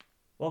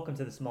Welcome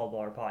to the Small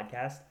Baller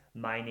Podcast.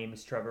 My name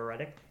is Trevor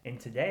Reddick, and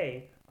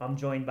today I'm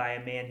joined by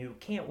a man who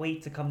can't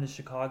wait to come to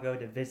Chicago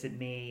to visit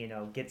me,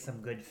 get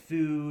some good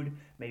food,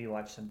 maybe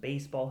watch some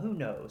baseball, who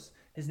knows.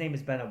 His name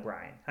is Ben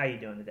O'Brien. How you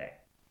doing today?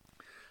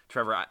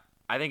 Trevor,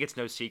 I think it's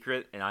no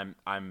secret, and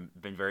I'm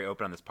been very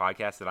open on this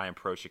podcast that I am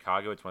pro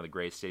Chicago. It's one of the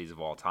greatest cities of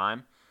all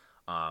time.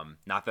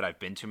 Not that I've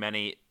been to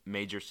many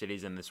major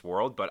cities in this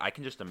world, but I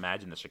can just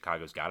imagine that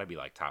Chicago's got to be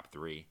like top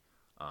three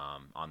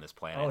on this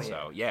planet. Oh, yeah.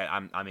 So yeah,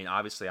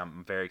 obviously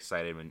I'm very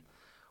excited when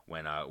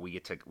we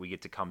get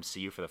to come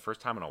see you for the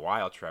first time in a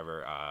while,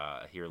 Trevor.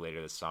 Here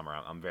later this summer,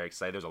 I'm very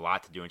excited. There's a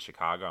lot to do in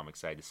Chicago. I'm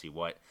excited to see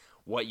what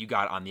you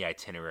got on the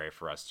itinerary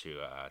for us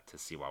to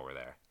see while we're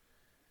there.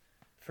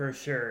 For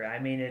sure. I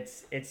mean,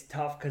 it's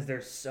tough because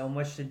there's so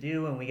much to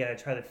do, and we got to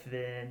try to fit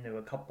it into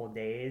a couple of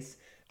days.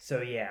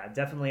 So yeah,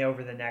 definitely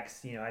over the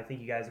next, I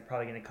think you guys are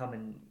probably going to come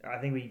in. I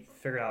think we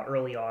figured out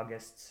early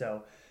August.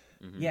 So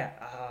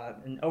yeah,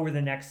 and over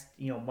the next,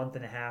 month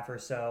and a half or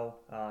so,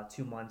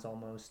 2 months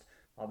almost,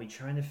 I'll be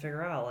trying to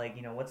figure out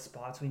what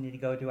spots we need to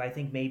go to. I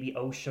think maybe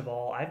Au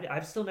Cheval.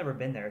 I've still never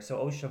been there. So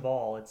Au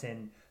Cheval, it's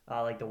in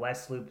like the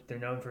West Loop. They're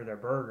known for their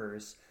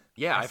burgers.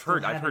 Yeah, I I've still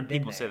heard haven't been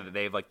people say there. that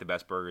they have like the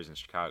best burgers in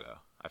Chicago.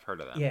 I've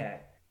heard of them. Yeah,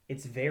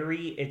 it's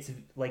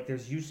like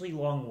there's usually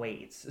long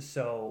waits.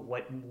 So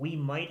what we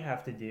might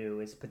have to do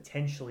is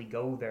potentially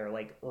go there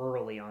like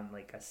early on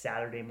like a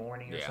Saturday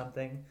morning or Yeah.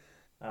 something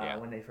Yeah.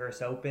 when they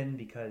first open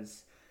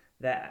because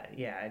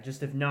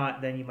just if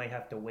not, then you might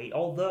have to wait.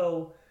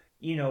 Although,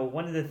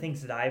 one of the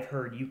things that I've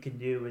heard you can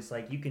do is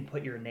like you can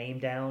put your name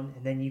down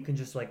and then you can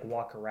just like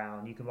walk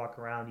around. You can walk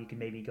around. You can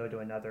maybe go to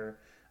another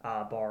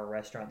bar or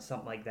restaurant,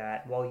 something like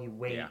that, while you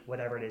wait, Yeah.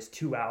 whatever it is,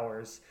 2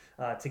 hours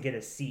to get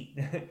a seat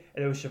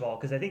at Au Cheval.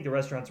 Because I think the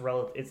restaurant's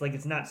relative.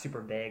 It's not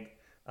super big,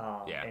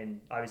 Yeah. and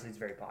obviously it's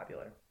very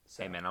popular.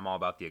 So Hey man, I'm all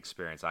about the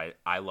experience.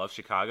 I love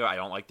Chicago. I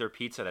don't like their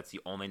pizza. That's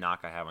the only knock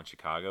I have on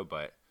Chicago,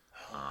 but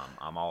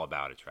I'm all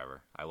about it,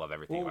 Trevor. I love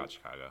everything well, about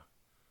Chicago.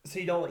 so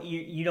you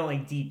don't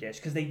like deep dish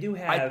because they do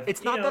have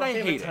It's not that I they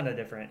have a hate ton it. of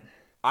different.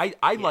 I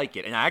Yeah. like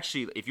it, and I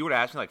actually, if you would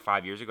have asked me like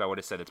 5 years ago, I would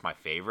have said it's my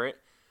favorite.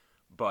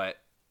 But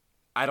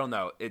I don't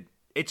know.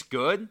 It's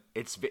good.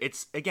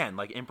 It's again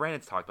like, and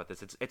Brandon's talked about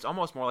this. It's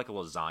almost more like a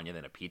lasagna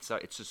than a pizza.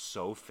 It's just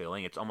so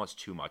filling. It's almost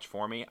too much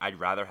for me. I'd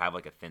rather have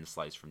like a thin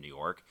slice from New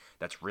York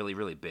that's really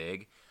really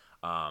big.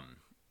 Um,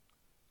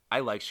 I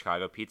like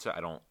Chicago pizza.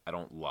 I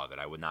don't love it.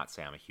 I would not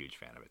say I'm a huge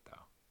fan of it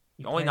though.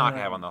 You The only plan knock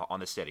I have on on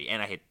the city,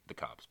 and I hate the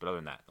Cubs. But other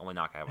than that, the only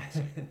knock I have on the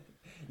city.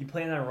 you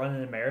plan on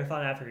running a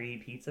marathon after you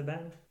eat pizza,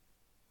 Ben,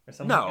 or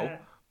something like No,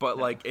 that? but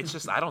No. like it's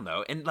just I don't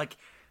know. And like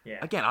Yeah.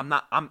 again, I'm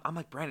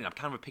like Brandon. I'm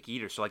kind of a picky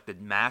eater, so like the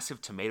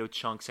massive tomato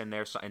chunks in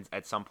there, so, and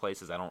at some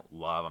places I don't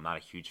love. I'm not a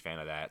huge fan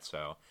of that.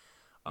 So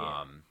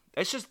Yeah.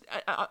 it's just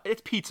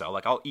it's pizza.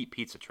 Like I'll eat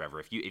pizza, Trevor.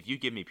 If you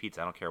give me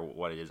pizza, I don't care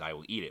what it is, I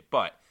will eat it.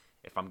 But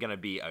if I'm gonna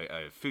be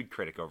a food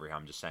critic over here,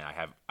 I'm just saying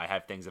I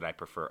have things that I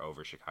prefer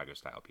over Chicago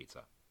style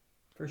pizza.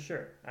 For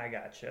sure, I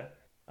gotcha.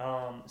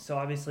 So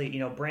obviously,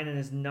 Brandon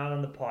is not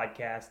on the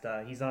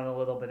podcast. He's on a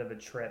little bit of a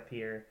trip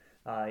here.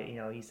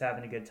 He's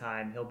having a good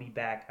time. He'll be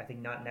back, I think,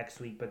 not next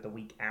week, but the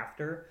week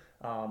after.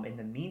 In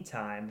the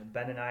meantime,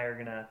 Ben and I are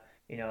gonna,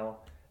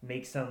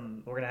 make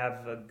some. We're gonna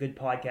have a good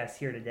podcast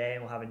here today,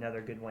 and we'll have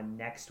another good one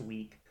next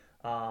week.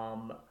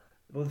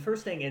 Well, the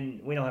first thing,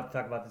 and we don't have to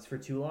talk about this for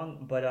too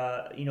long, but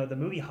the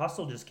movie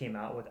Hustle just came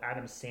out with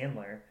Adam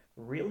Sandler.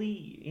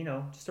 Really,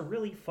 just a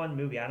really fun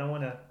movie. I don't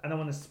want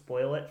to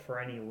spoil it for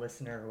any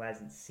listener who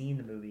hasn't seen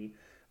the movie.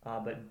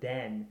 But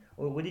Ben,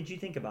 what did you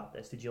think about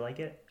this? Did you like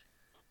it?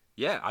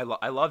 Yeah,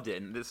 I loved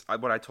it. And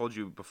what I told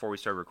you before we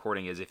started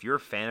recording is if you're a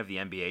fan of the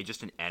NBA,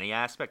 just in any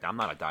aspect, I'm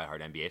not a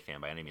diehard NBA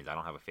fan by any means. I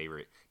don't have a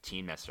favorite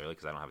team necessarily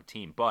because I don't have a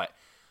team. But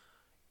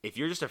if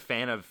you're just a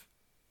fan of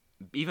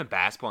even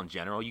basketball in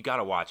general, you got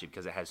to watch it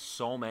because it has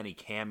so many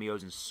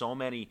cameos and so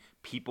many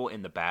people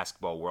in the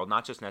basketball world,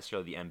 not just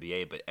necessarily the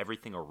NBA, but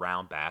everything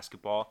around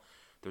basketball.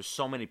 There's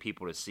so many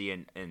people to see.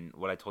 And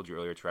what I told you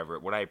earlier, Trevor,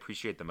 what I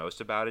appreciate the most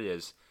about it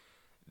is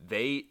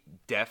they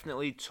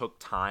definitely took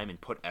time and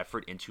put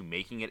effort into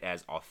making it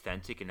as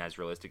authentic and as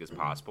realistic as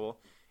possible.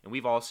 And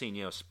we've all seen,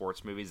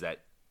 sports movies that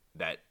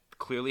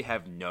clearly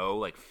have no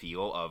like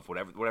feel of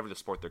whatever the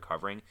sport they're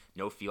covering,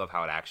 no feel of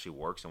how it actually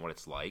works and what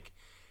it's like.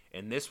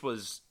 And this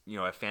was,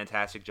 a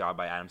fantastic job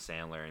by Adam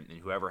Sandler and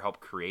whoever helped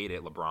create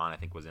it, LeBron, I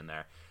think, was in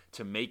there,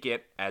 to make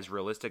it as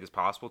realistic as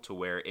possible to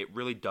where it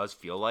really does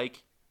feel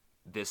like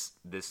this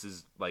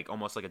is like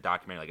almost like a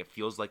documentary. Like it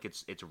feels like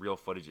it's real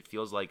footage. It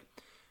feels like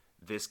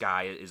this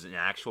guy is an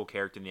actual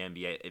character in the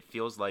NBA. It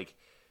feels like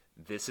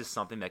this is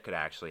something that could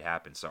actually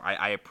happen. So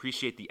I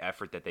appreciate the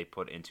effort that they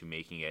put into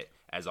making it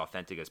as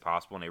authentic as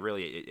possible. And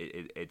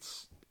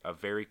it's a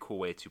very cool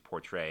way to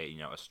portray,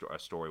 a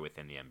story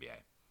within the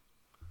NBA.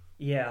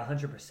 Yeah,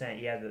 100%.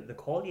 Yeah, the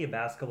quality of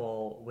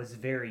basketball was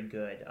very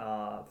good,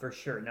 for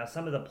sure. Now,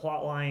 some of the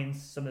plot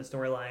lines, some of the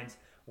storylines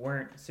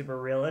weren't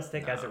super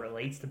realistic as it No,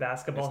 relates to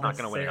basketball it's not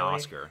going to win an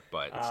necessarily. Oscar,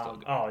 but it's still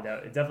good. Oh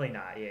no, definitely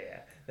not. Yeah, yeah.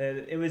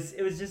 It was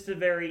just a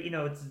very,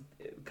 it's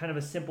kind of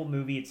a simple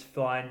movie. It's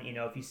fun.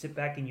 If you sit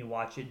back and you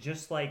watch it,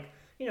 just like,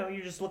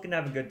 you're just looking to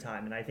have a good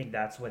time. And I think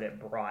that's what it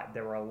brought.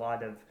 There were a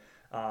lot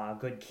of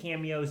good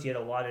cameos. You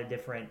had a lot of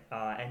different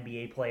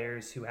NBA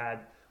players who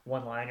had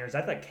one-liners.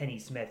 I thought Kenny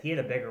Smith, he had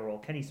a bigger role.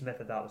 Kenny Smith,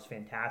 I thought, was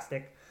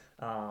fantastic.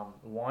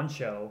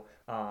 Wancho,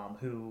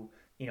 who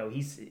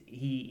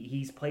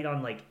he's played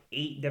on like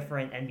 8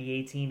 different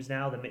NBA teams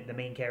now. The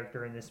main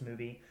character in this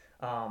movie,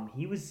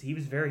 he was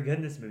very good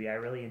in this movie. I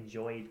really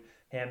enjoyed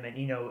him, and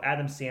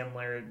Adam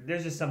Sandler.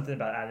 There's just something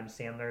about Adam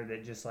Sandler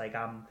that just like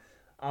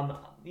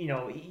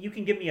you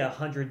can give me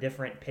 100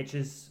 different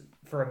pitches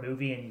for a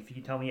movie, and if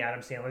you tell me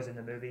Adam Sandler's in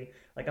the movie,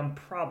 like I'm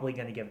probably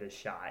gonna give it a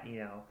shot.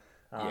 Yeah,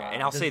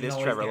 and I'll say this,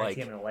 Trevor, like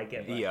I'm gonna like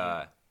it,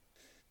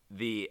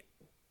 the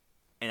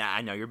and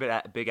I know you're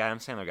a big Adam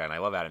Sandler guy, and I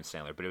love Adam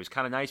Sandler, but it was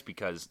kind of nice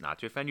because, not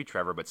to offend you,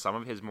 Trevor, but some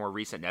of his more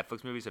recent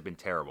Netflix movies have been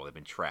terrible. They've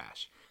been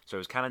trash. So it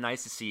was kind of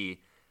nice to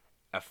see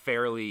a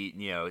fairly,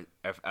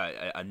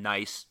 a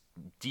nice,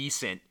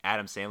 decent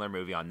Adam Sandler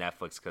movie on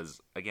Netflix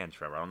because, again,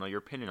 Trevor, I don't know your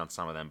opinion on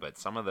some of them, but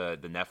some of the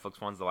Netflix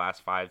ones the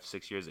last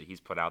 5-6 years that he's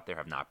put out there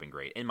have not been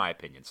great, in my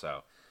opinion.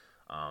 So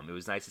it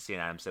was nice to see an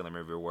Adam Sandler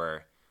movie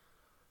where,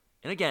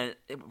 and again,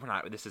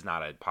 this is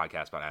not a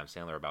podcast about Adam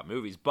Sandler about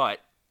movies,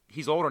 but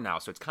he's older now,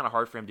 so it's kind of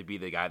hard for him to be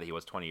the guy that he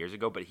was 20 years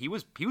ago. But he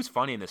was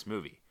funny in this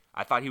movie.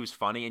 I thought he was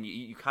funny, and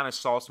you kind of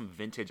saw some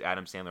vintage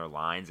Adam Sandler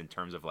lines in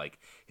terms of like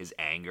his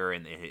anger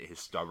and his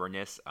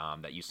stubbornness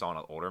that you saw in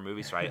an older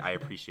movie. So I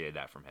appreciated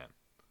that from him.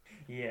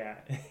 Yeah,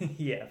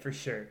 yeah, for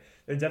sure.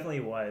 There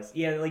definitely was.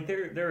 Yeah, like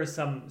there are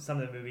some of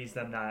the movies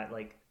that I'm not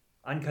like.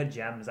 Uncut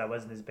Gems, I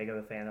wasn't as big of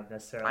a fan of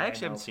necessarily. I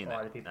actually haven't seen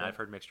that. And I've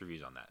heard mixed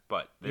reviews on that,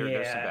 but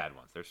there's some bad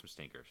ones. There's some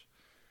stinkers.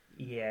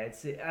 Yeah,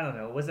 I don't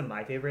know. It wasn't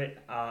my favorite.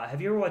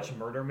 Have you ever watched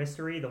Murder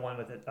Mystery, the one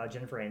with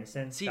Jennifer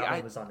Aniston? See, that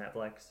one was on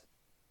Netflix.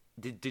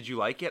 Did you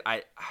like it?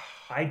 I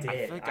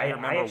did.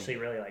 I actually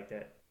really liked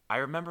it. I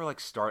remember I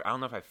don't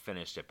know if I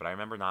finished it, but I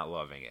remember not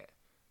loving it.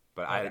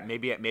 But okay.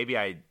 Maybe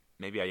I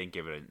didn't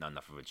give it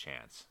enough of a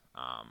chance.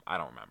 I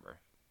don't remember.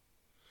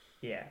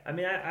 Yeah, I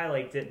mean I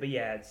liked it, but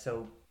yeah,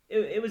 so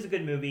it was a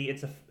good movie.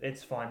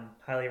 It's fun.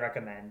 Highly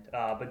recommend.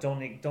 But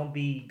don't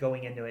be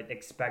going into it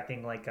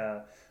expecting like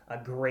a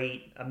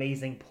great,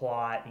 amazing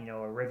plot,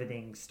 a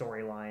riveting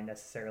storyline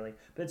necessarily.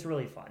 But it's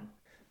really fun.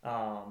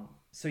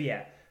 So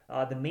yeah,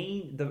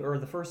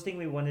 the first thing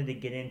we wanted to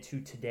get into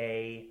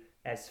today,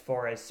 as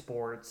far as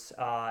sports,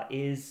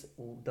 is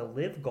the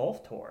Live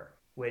Golf Tour.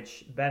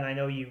 Which, Ben, I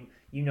know you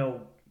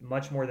know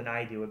much more than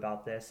I do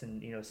about this,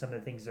 and some of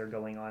the things that are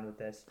going on with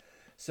this.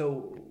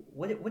 So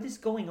what is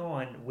going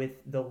on with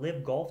the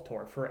Live Golf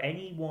Tour? For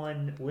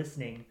anyone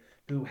listening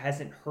who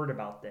hasn't heard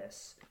about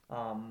this,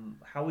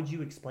 how would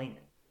you explain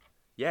it?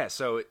 Yeah,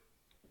 so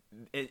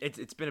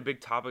it's been a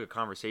big topic of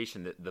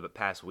conversation the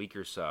past week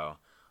or so.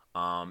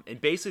 And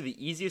basically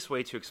the easiest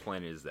way to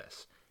explain it is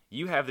this.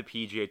 You have the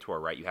PGA Tour,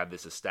 right? You have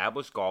this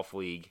established golf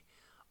league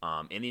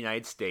in the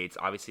United States.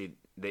 Obviously,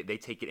 they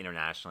take it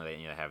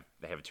internationally.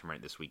 They have a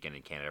tournament this weekend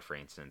in Canada, for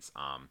instance.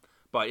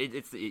 But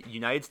it's the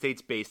United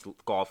States-based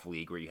golf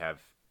league where you have,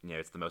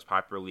 it's the most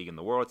popular league in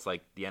the world. It's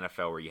like the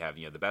NFL where you have,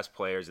 the best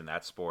players in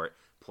that sport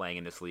playing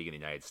in this league in the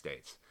United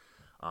States.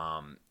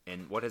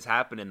 And what has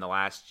happened in the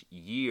last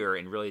year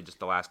and really just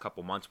the last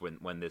couple months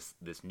when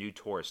this new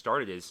tour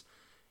started is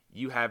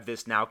you have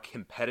this now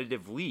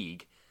competitive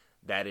league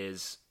that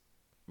is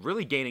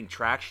really gaining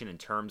traction in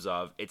terms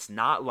of it's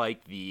not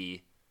like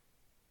the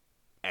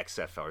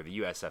XFL or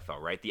the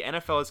USFL, right? The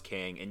NFL is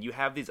king, and you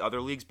have these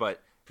other leagues,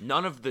 but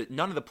none of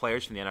the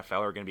players from the NFL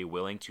are going to be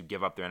willing to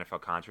give up their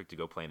NFL contract to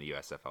go play in the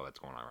USFL that's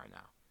going on right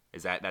now.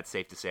 Is that's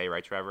safe to say,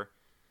 right, Trevor?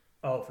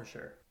 Oh, for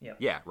sure. Yeah.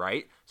 Yeah,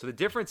 right? So the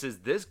difference is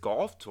this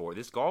golf tour,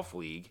 this golf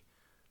league,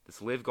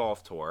 this Live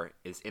Golf Tour,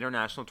 is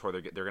international tour.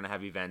 They're going to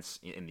have events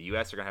in the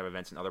U.S. They're going to have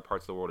events in other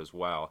parts of the world as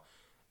well.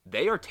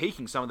 They are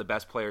taking some of the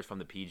best players from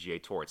the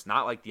PGA Tour. It's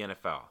not like the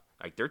NFL.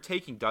 Like, they're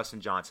taking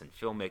Dustin Johnson,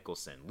 Phil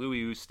Mickelson,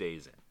 Louis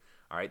Oosthuizen.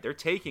 All right, they're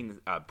taking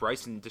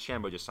Bryson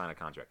DeChambeau just signed a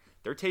contract.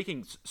 They're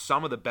taking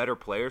some of the better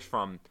players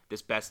from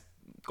this best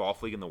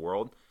golf league in the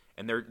world,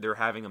 and they're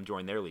having them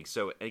join their league.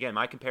 So again,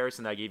 my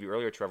comparison that I gave you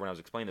earlier, Trevor, when I was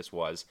explaining this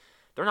was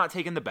they're not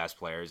taking the best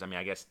players. I mean,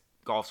 I guess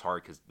golf's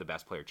hard because the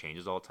best player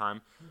changes all the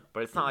time,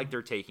 but it's not like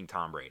they're taking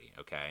Tom Brady.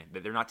 Okay,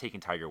 they're not taking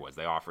Tiger Woods.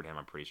 They offered him.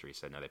 I'm pretty sure he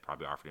said no. They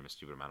probably offered him a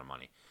stupid amount of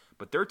money,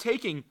 but they're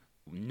taking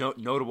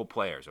notable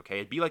players. Okay,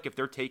 it'd be like if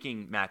they're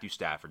taking Matthew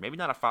Stafford, maybe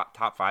not a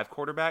top 5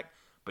 quarterback,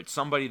 but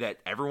somebody that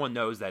everyone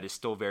knows that is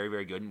still very,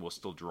 very good and will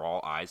still draw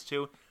eyes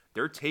to.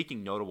 They're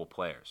taking notable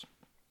players.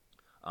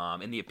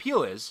 And the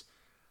appeal is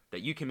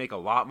that you can make a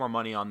lot more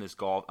money on this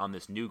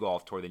new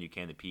golf tour than you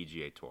can the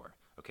PGA Tour.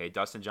 Okay,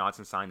 Dustin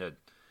Johnson signed it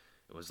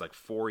was like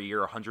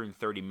 4-year,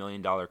 $130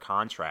 million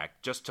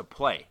contract just to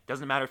play.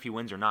 Doesn't matter if he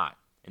wins or not.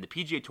 In the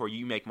PGA Tour,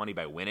 you make money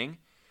by winning.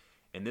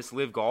 In this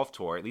Live Golf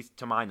Tour, at least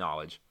to my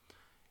knowledge,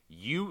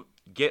 you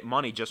get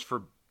money just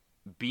for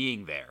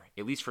being there,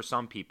 at least for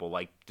some people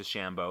like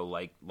DeChambeau,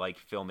 like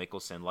Phil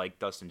Mickelson, like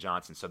Dustin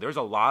Johnson. So there's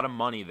a lot of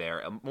money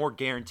there, more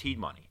guaranteed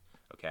money,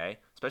 okay?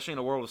 especially in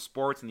the world of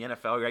sports and the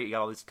NFL, right? You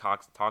got all these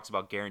talks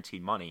about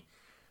guaranteed money.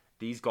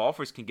 These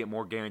golfers can get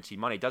more guaranteed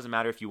money. It doesn't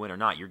matter if you win or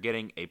not. You're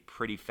getting a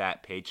pretty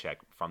fat paycheck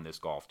from this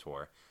golf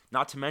tour.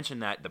 Not to mention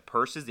that the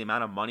purses, the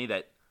amount of money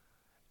that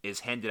is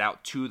handed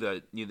out to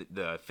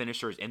the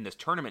finishers in this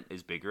tournament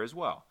is bigger as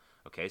well.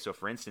 Okay, so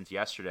for instance,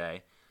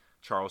 yesterday,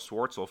 Charles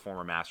Schwartzel,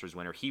 former Masters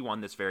winner, he won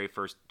this very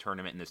first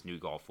tournament in this new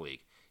golf league.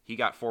 He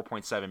got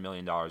 $4.7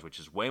 million, which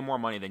is way more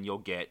money than you'll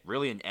get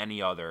really in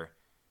any other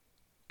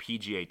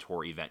PGA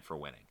Tour event for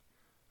winning.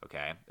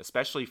 Okay,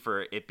 especially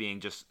for it being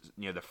just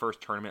the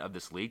first tournament of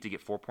this league, to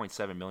get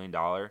 $4.7 million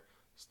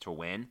to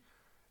win.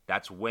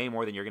 That's way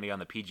more than you're going to get on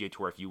the PGA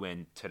Tour if you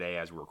win today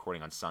as we're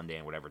recording on Sunday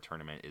and whatever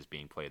tournament is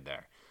being played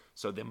there.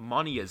 So the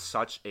money is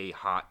such a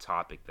hot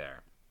topic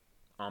there.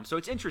 So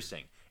it's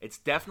interesting. It's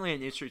definitely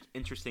an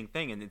interesting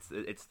thing, and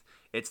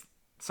it's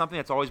something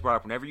that's always brought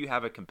up whenever you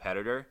have a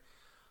competitor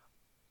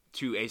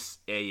to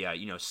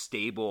a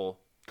stable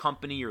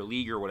company or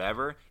league or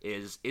whatever.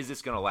 Is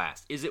this going to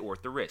last? Is it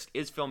worth the risk?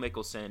 Is Phil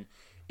Mickelson,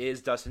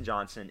 is Dustin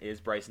Johnson,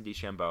 is Bryson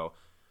DeChambeau,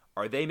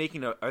 are they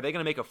going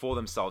to make a fool of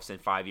themselves in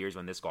 5 years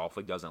when this golf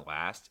league doesn't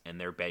last and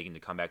they're begging to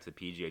come back to the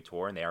PGA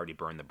Tour and they already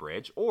burned the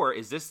bridge? Or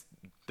is this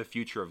the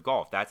future of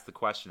golf? That's the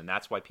question, and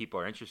that's why people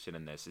are interested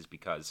in this, is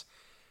because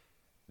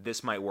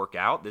this might work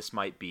out. This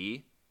might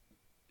be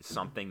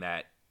something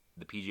that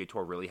the PGA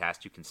Tour really has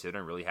to consider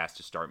and really has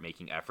to start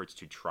making efforts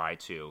to try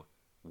to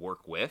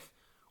work with.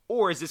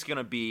 Or is this going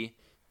to be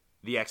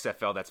the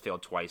XFL that's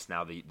failed twice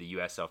now, the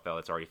USFL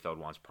that's already failed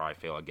once, probably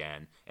fail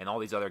again, and all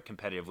these other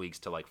competitive leagues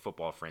to like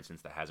football, for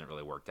instance, that hasn't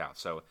really worked out.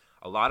 So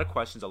a lot of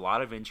questions, a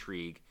lot of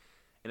intrigue.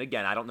 And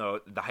again, I don't know,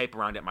 the hype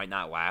around it might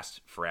not last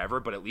forever,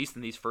 but at least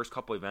in these first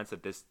couple events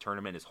that this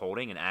tournament is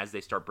holding, and as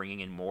they start bringing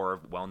in more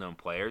well-known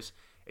players,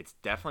 it's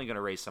definitely going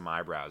to raise some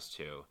eyebrows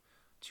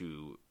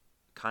to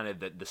kind of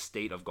the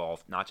state of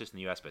golf, not just in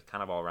the U.S., but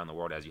kind of all around the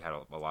world, as you had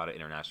a lot of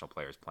international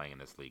players playing in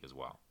this league as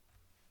well.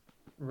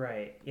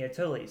 Right. Yeah,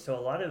 totally. So a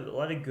lot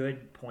of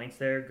good points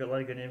there, a lot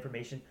of good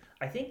information.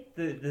 I think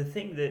the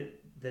thing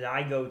that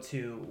I go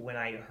to when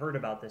I heard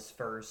about this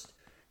first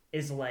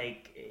is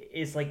like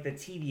the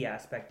TV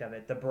aspect of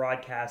it, the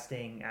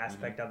broadcasting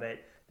aspect of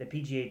it. The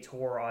PGA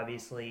Tour,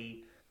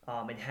 obviously,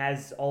 it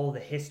has all the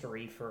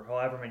history for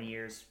however many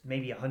years,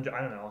 maybe 100,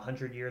 I don't know,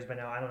 100 years by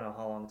now. I don't know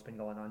how long it's been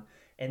going on.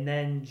 And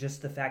then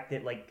just the fact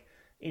that like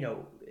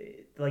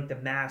the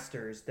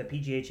Masters, the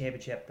PGA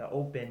Championship, the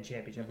Open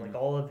Championship, like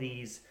all of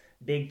these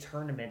big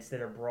tournaments that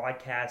are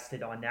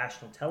broadcasted on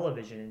national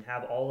television and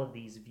have all of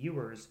these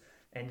viewers.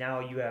 And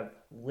now you have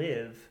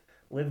Live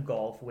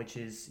Golf, which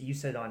is, you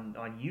said on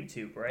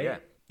YouTube, right? Yeah.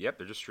 Yep.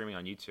 They're just streaming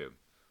on YouTube.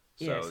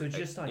 So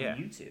just on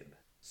YouTube.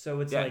 So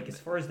it's like, as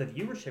far as the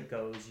viewership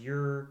goes,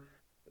 you're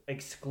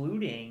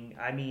excluding,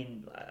 I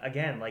mean,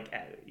 again, like,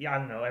 I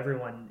don't know,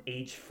 everyone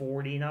age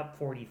 40 and up,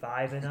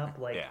 45 and up,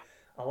 like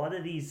a lot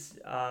of these,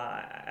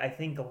 I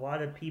think a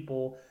lot of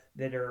people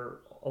that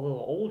are a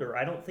little older,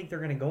 I don't think they're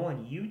going to go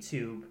on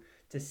YouTube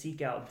to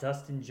seek out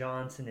Dustin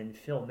Johnson and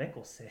Phil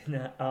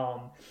Mickelson.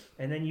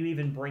 And then you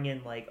even bring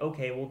in like,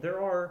 okay, well,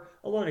 there are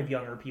a lot of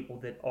younger people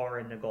that are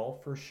into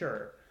golf for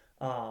sure.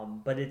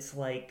 But it's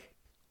like,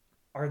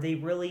 are they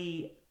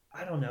really,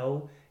 I don't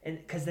know. And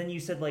because then you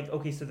said like,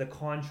 okay, so the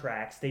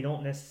contracts, they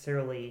don't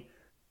necessarily,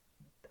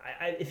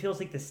 it feels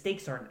like the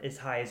stakes aren't as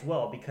high as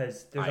well,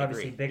 because there's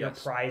obviously bigger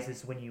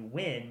prizes when you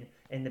win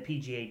in the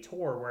PGA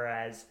Tour,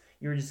 whereas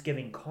you're just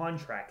giving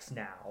contracts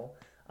now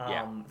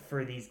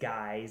for these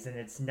guys, and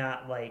it's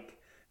not like,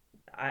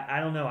 I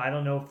don't know. I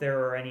don't know if there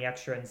are any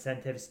extra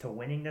incentives to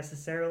winning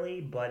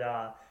necessarily,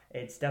 but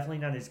it's definitely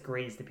not as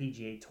great as the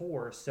PGA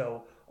Tour.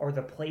 So are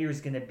the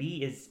players going to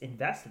be as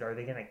invested? Are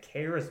they going to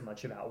care as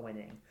much about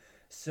winning?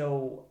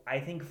 So I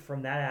think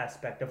from that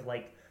aspect of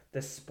like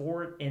the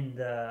sport in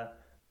the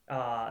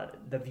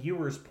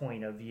viewer's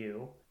point of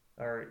view,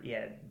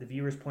 the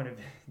viewer's point of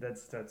view, that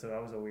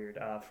was a weird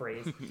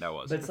phrase. That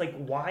was. But it's like,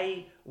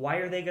 why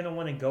are they going to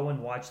want to go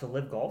and watch the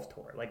Live Golf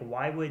Tour? Like,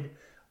 why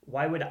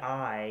would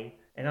I,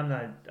 and I'm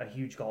not a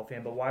huge golf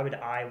fan, but why would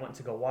I want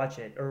to go watch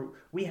it? Or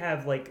we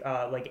have like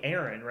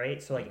Aaron,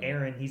 right? So like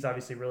Aaron, he's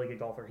obviously a really good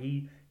golfer.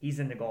 He's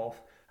into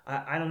golf.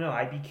 I don't know.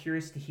 I'd be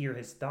curious to hear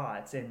his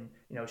thoughts, and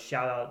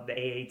shout out the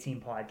AA Team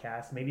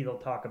podcast. Maybe they'll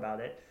talk about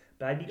it.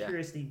 But I'd be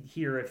curious to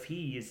hear if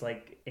he is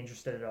like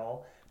interested at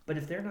all. But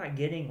if they're not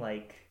getting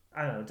like,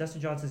 I don't know,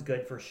 Dustin Johnson's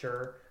good for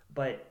sure,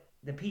 but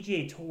the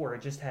PGA Tour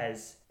just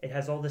has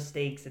all the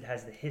stakes. It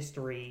has the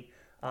history.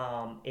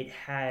 It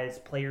has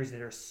players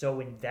that are so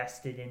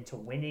invested into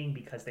winning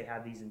because they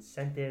have these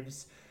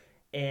incentives,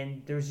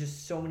 and there's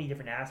just so many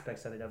different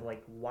aspects of it. Of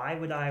like, why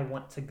would I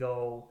want to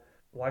go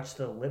watch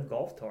the Live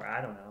Golf Tour?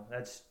 I don't know.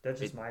 That's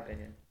just my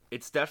opinion.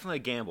 It's definitely a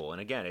gamble,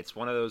 and again, it's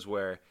one of those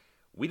where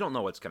we don't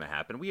know what's going to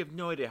happen. We have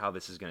no idea how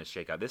this is going to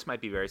shake out. This might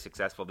be very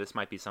successful. This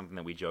might be something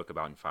that we joke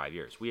about in 5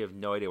 years. We have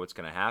no idea what's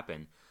going to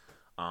happen,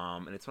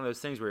 and it's one of those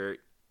things where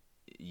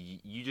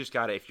you just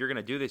got to, if you're going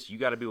to do this, you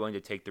got to be willing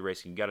to take the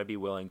risk. You got to be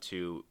willing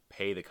to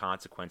pay the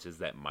consequences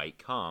that might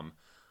come.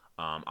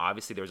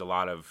 Obviously, there's a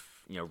lot of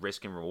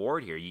risk and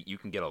reward here. You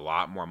can get a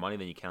lot more money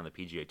than you can on the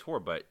PGA Tour,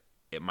 but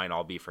it might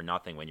all be for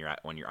nothing when you're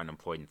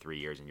unemployed in 3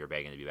 years and you're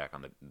begging to be back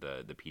on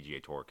the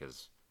PGA Tour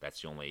because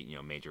that's the only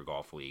major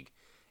golf league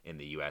in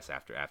the U.S.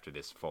 after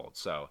this folds.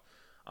 So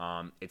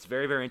it's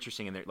very, very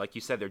interesting. And like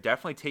you said, they're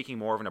definitely taking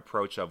more of an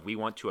approach of we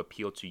want to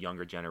appeal to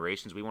younger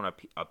generations. We want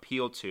to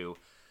appeal to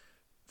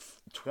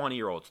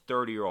 20-year-olds,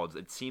 30-year-olds.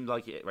 It seemed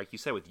like you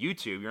said, with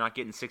YouTube, you're not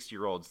getting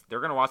 60-year-olds.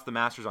 They're going to watch the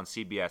Masters on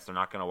CBS. They're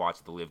not going to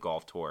watch the Live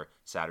Golf Tour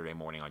Saturday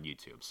morning on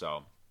YouTube.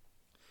 So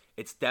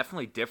it's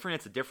definitely different.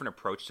 It's a different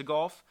approach to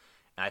golf.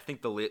 And I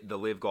think the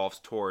Live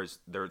Golf Tours,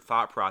 their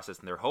thought process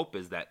and their hope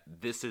is that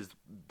this is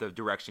the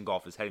direction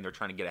golf is heading. They're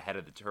trying to get ahead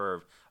of the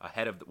curve,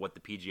 ahead of what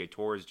the PGA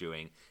Tour is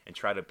doing, and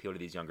try to appeal to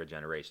these younger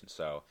generations.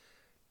 So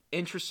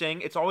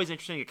interesting. It's always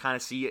interesting to kind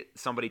of see it.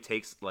 Somebody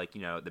takes, the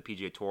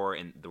PGA Tour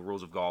and the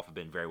rules of golf have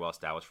been very well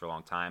established for a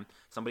long time.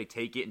 Somebody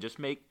take it and just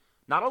make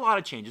not a lot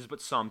of changes, but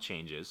some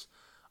changes,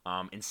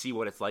 and see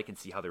what it's like and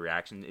see how the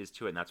reaction is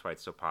to it. And that's why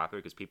it's so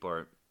popular, because people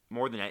are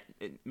more than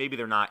maybe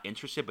they're not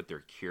interested, but they're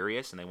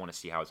curious and they want to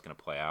see how it's going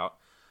to play out.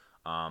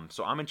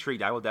 So I'm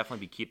intrigued. I will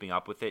definitely be keeping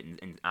up with it,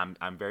 and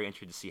I'm very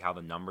interested to see how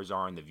the numbers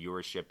are and the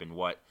viewership and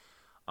what,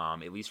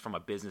 at least from a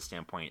business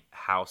standpoint,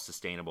 how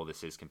sustainable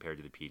this is compared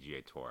to the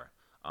PGA Tour.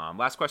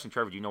 Last question,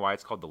 Trevor. Do you know why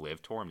it's called the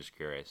Live Tour? I'm just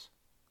curious.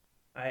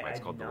 Why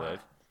it's called the Live?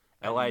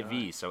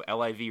 LIV. So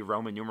LIV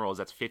Roman numerals.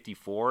 That's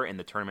 54, and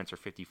the tournaments are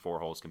 54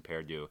 holes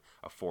compared to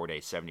a 4-day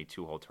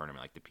 72-hole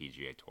tournament like the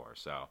PGA Tour.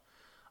 So.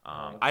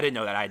 I didn't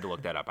know that. I had to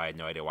look that up. I had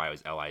no idea why it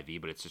was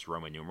LIV, but it's just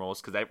Roman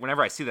numerals. Because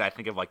whenever I see that, I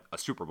think of like a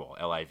Super Bowl,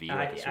 LIV,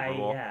 like a Super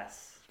Bowl.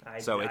 Yes.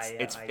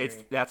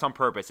 It's that's on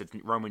purpose. It's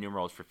Roman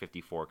numerals for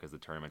 54 because the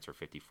tournaments are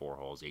 54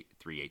 holes,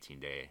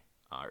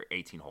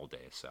 18-hole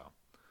days. So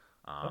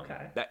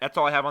okay, that's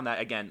all I have on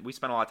that. Again, we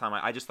spent a lot of time.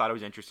 I just thought it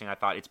was interesting. I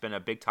thought it's been a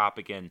big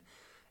topic in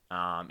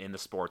the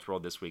sports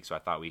world this week, so I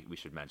thought we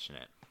should mention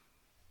it.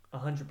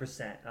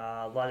 100%.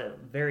 A lot of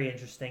very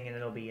interesting, and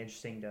it'll be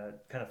interesting to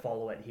kind of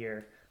follow it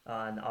here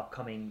in the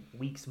upcoming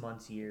weeks,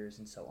 months, years,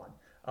 and so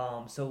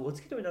on. So let's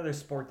get to another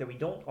sport that we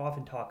don't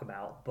often talk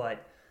about,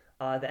 but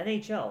the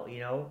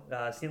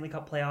NHL. Stanley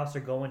Cup playoffs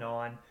are going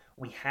on.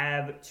 We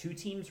have 2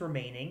 teams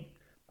remaining: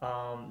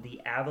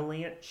 the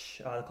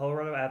Avalanche, the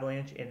Colorado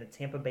Avalanche, and the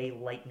Tampa Bay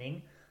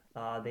Lightning.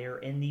 They are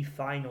in the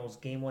finals.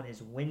 Game 1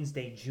 is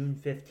Wednesday, June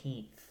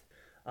 15th.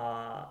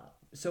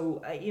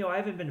 So I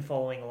haven't been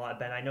following a lot,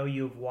 Ben. I know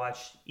you've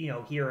watched,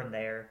 here and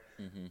there.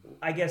 Mm-hmm.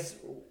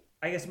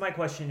 I guess my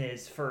question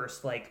is,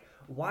 first,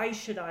 why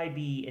should I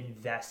be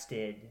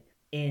invested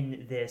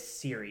in this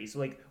series?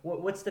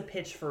 What's the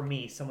pitch for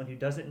me, someone who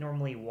doesn't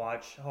normally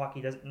watch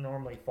hockey, doesn't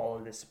normally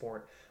follow this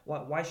sport?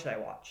 Why should I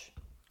watch?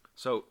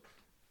 So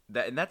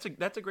that's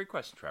a great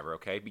question, Trevor.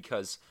 Okay,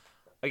 because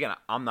again,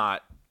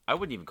 I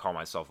wouldn't even call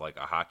myself like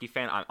a hockey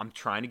fan. I'm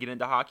trying to get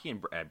into hockey,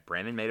 and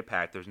Brandon made a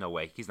pact. There's no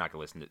way he's not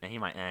gonna listen to. He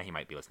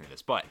might be listening to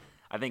this, but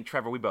I think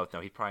Trevor, we both know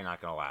he's probably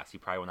not gonna last. He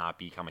probably will not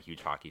become a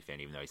huge hockey fan,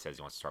 even though he says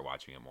he wants to start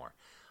watching it more.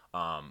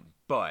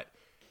 But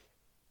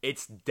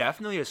it's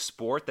definitely a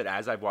sport that,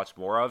 as I've watched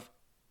more of,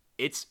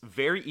 it's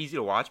very easy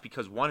to watch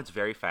because, one, it's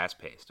very fast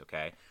paced.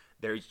 Okay,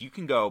 you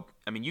could go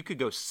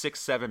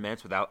 6-7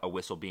 minutes without a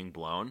whistle being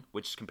blown,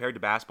 which compared to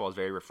basketball is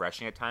very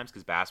refreshing at times,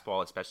 because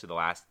basketball, especially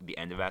the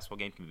end of a basketball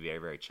game, can be very,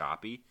 very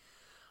choppy.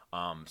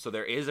 So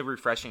there is a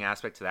refreshing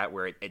aspect to that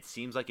where it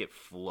seems like it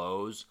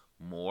flows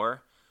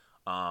more.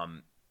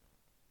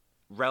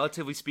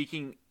 Relatively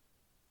speaking,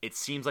 it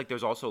seems like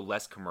there's also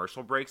less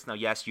commercial breaks. Now,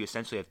 yes, you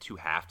essentially have 2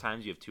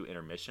 halftimes, you have 2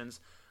 intermissions,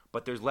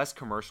 but there's less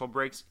commercial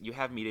breaks. You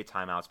have media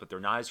timeouts, but they're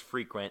not as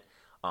frequent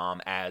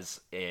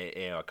as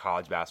a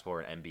college basketball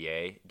or an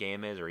NBA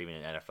game is, or even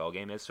an NFL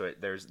game is. So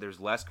there's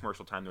less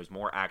commercial time. There's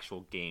more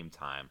actual game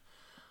time.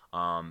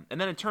 And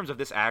then in terms of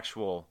this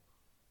actual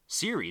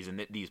series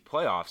and these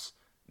playoffs,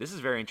 this is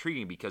very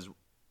intriguing because,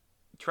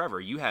 Trevor,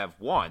 you have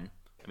one.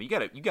 You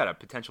got a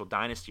potential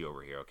dynasty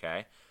over here.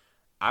 Okay,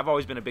 I've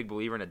always been a big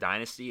believer in a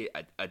dynasty.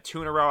 A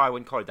 2 in a row, I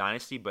wouldn't call it a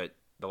dynasty, but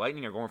the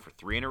Lightning are going for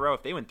 3 in a row.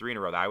 If they win 3 in a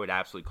row, I would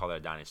absolutely call that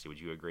a dynasty. Would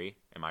you agree?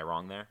 Am I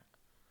wrong there?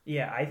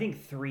 Yeah, I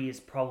think 3 is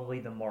probably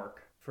the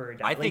mark for a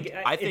dynasty.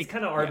 I think it's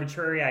kind of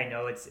arbitrary. Yeah. I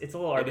know it's a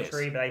little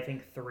arbitrary, but I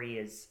think 3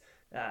 is.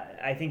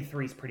 I think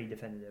 3 is pretty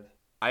definitive.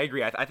 I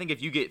agree. I think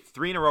if you get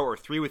 3 in a row or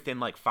 3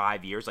 within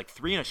 5 years,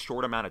 3 in a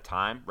short amount of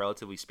time,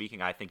 relatively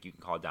speaking, I think you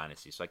can call it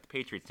dynasty. So the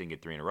Patriots didn't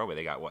get 3 in a row, but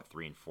they got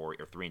 3 and 4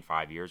 or 3 and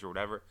 5 years or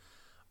whatever.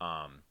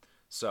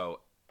 So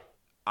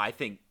I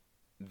think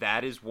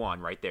that is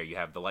one right there. You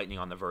have the Lightning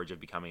on the verge of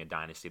becoming a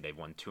dynasty. They've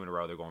won 2 in a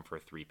row. They're going for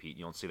a 3-peat.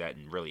 You don't see that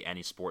in really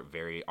any sport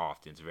very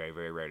often. It's very,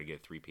 very rare to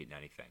get a 3-peat in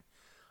anything.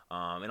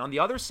 And on the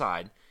other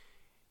side,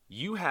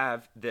 you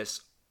have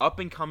this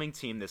up-and-coming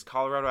team, this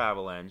Colorado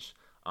Avalanche.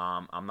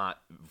 I'm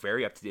not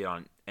very up-to-date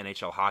on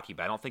NHL hockey,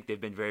 but I don't think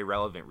they've been very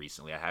relevant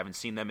recently. I haven't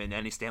seen them in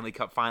any Stanley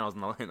Cup finals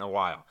in a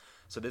while.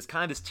 So there's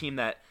kind of this team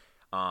that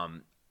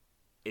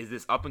is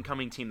this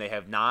up-and-coming team. They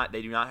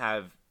do not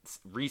have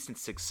recent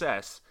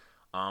success,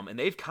 and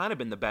they've kind of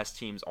been the best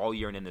teams all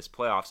year and in this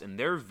playoffs, and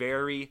they're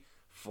very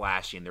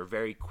flashy, and they're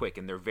very quick,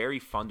 and they're very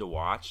fun to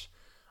watch.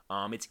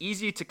 It's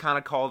easy to kind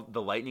of call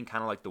the Lightning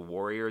kind of like the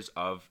Warriors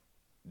of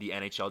the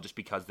NHL just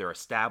because they're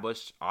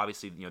established.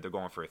 Obviously, they're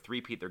going for a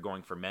three-peat. They're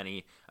going for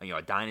many,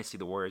 a dynasty.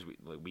 The Warriors,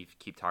 we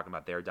keep talking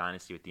about their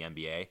dynasty with the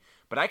NBA.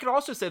 But I could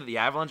also say that the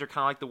Avalanche are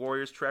kind of like the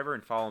Warriors, Trevor,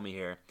 and follow me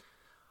here,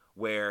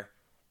 where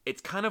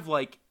it's kind of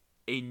like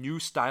a new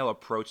style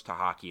approach to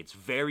hockey. It's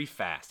very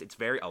fast. It's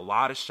a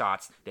lot of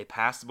shots. They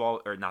pass the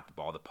ball, or not the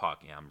ball, the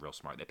puck. Yeah, I'm real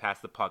smart. They pass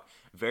the puck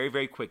very,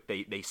 very quick.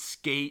 They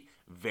skate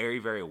very,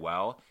 very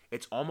well.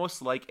 It's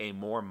almost like a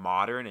more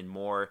modern and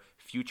more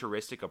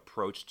futuristic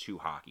approach to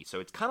hockey.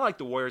 So it's kind of like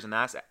the Warriors in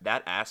that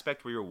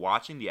aspect where you're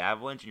watching the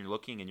Avalanche and you're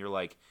looking and you're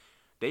like,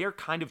 they are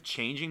kind of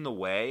changing the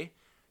way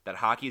that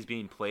hockey is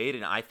being played,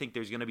 and I think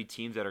there's going to be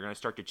teams that are going to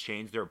start to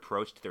change their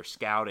approach to their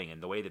scouting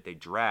and the way that they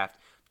draft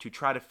to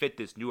try to fit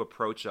this new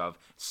approach of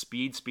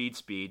speed,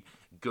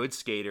 good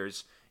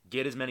skaters,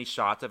 get as many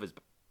shots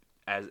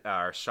as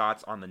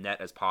shots on the net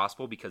as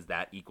possible because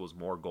that equals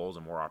more goals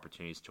and more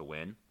opportunities to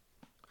win.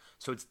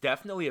 So it's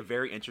definitely a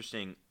very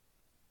interesting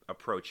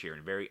approach here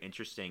and very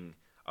interesting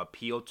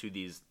appeal to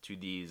these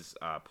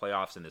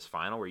playoffs in this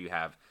final where you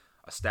have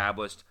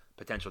established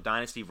potential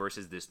dynasty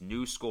versus this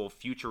new school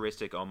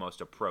futuristic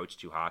almost approach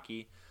to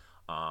hockey.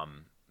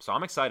 So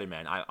I'm excited,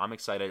 man. I'm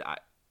excited.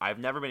 I've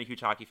never been a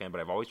huge hockey fan,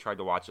 but I've always tried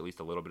to watch at least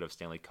a little bit of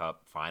Stanley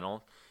Cup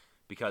final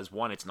because,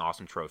 one, it's an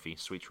awesome trophy,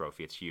 sweet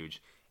trophy, it's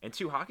huge. And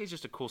two, hockey is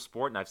just a cool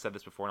sport, and I've said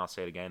this before and I'll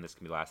say it again. This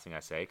can be the last thing I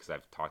say because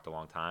I've talked a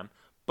long time.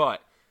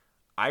 But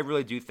I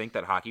really do think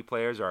that hockey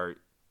players are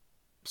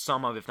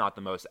some of, if not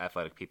the most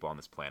athletic people on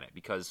this planet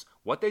because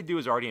what they do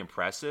is already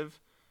impressive,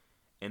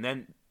 and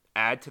then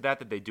add to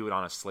that they do it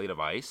on a slate of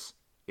ice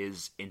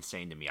is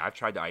insane to me. I've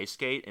tried to ice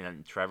skate,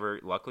 and Trevor,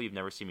 luckily you've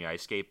never seen me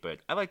ice skate, but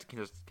I like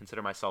to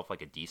consider myself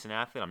like a decent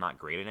athlete. I'm not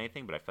great at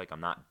anything, but I feel like I'm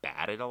not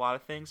bad at a lot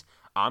of things.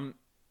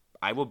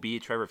 I will be,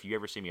 Trevor, if you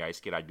ever see me ice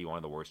skate, I'd be one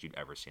of the worst you'd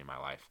ever see in my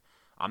life.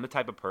 I'm the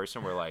type of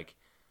person where like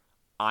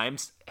I'm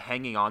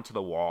hanging onto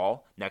the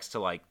wall next to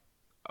like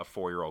a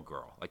 4-year-old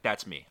girl. Like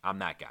that's me. I'm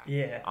that guy.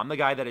 Yeah. I'm the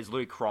guy that is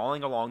literally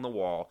crawling along the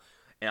wall,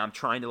 and I'm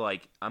trying to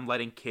I'm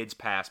letting kids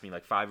pass me,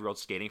 like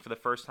 5-year-olds skating for the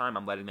first time.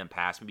 I'm letting them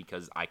pass me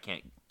because I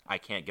can't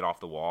get off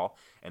the wall,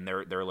 and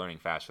they're learning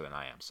faster than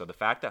I am. So the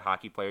fact that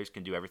hockey players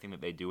can do everything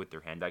that they do with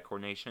their hand-eye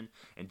coordination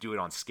and do it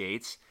on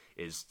skates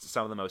is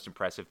some of the most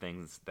impressive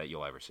things that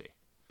you'll ever see.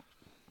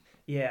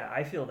 Yeah,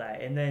 I feel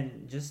that. And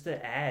then just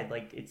to add,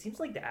 it seems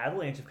like the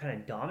Avalanche have kind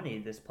of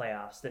dominated this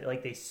playoffs.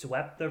 They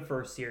swept their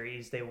first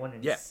series, they won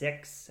in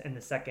 6 in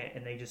the second,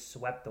 and they just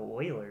swept the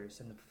Oilers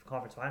in the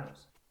conference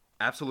finals.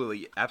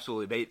 Absolutely.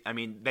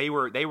 They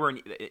were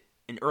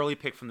an early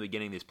pick from the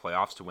beginning of these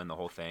playoffs to win the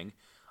whole thing.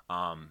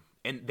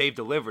 And they've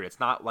delivered.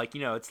 It's not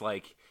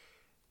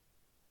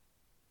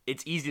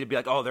it's easy to be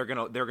like, oh, they're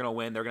gonna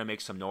win, they're gonna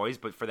make some noise,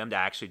 but for them to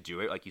actually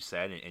do it, like you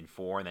said, in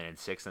 4 and then in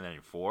 6 and then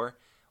in 4,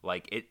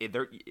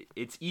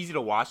 it's easy to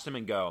watch them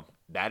and go,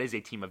 that is a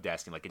team of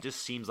destiny. It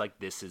just seems like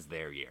this is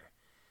their year.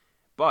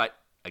 But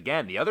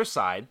again, the other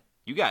side,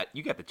 you got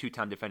the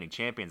 2-time defending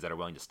champions that are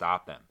willing to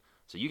stop them.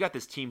 So you got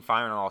this team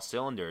firing on all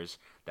cylinders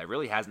that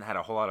really hasn't had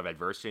a whole lot of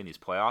adversity in these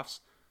playoffs.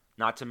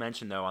 Not to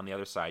mention, though, on the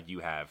other side, you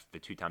have the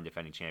 2-time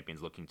defending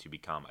champions looking to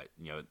become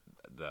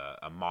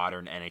a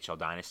modern NHL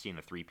dynasty and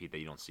a three-peat that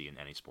you don't see in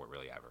any sport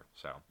really ever.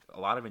 So a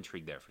lot of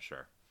intrigue there for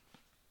sure.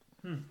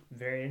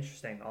 Very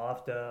interesting. I'll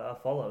have to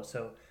follow.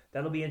 So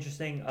that'll be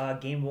interesting.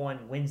 Game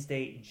 1,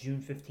 Wednesday,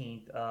 June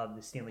 15th,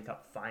 the Stanley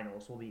Cup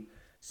Finals will be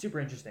super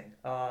interesting.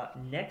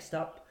 Next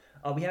up,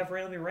 we have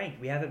Randomly Ranked.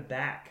 We have it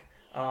back.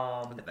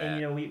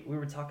 And, we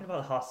were talking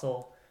about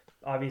hustle,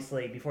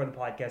 obviously, before the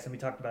podcast, and we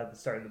talked about it at the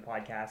start of the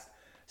podcast.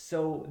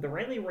 So the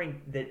Randomly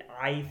Ranked that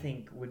I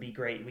think would be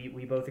great,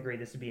 we both agree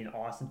this would be an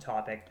awesome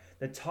topic.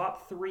 The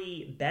top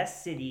 3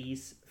 best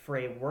cities for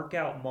a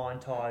workout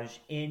montage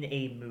in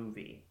a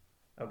movie.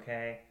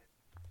 Okay?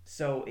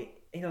 So,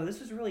 this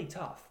was really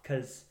tough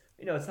because,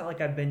 it's not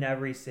like I've been to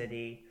every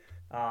city.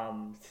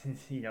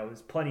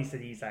 There's plenty of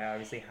cities I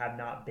obviously have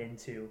not been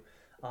to.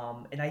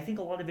 And I think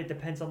a lot of it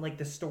depends on the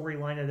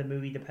storyline of the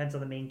movie, depends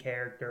on the main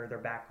character, their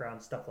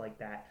background, stuff like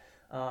that.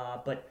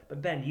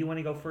 But Ben, do you want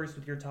to go first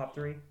with your top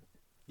 3?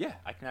 Yeah,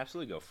 I can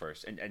absolutely go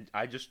first, and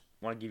I just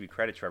want to give you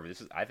credit, Trevor.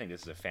 I think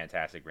this is a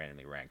fantastic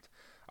randomly ranked.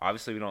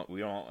 Obviously, we don't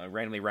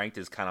randomly ranked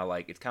is kind of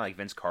like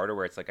Vince Carter,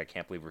 where it's like I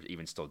can't believe we're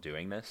even still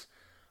doing this.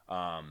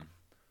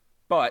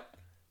 But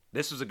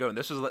this was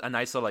a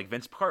nice little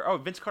Vince Carter. Oh,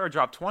 Vince Carter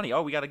dropped 20.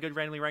 Oh, we got a good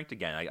randomly ranked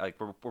again.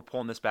 We're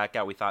pulling this back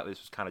out. We thought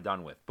this was kind of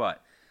done with,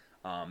 but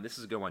this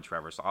is a good one,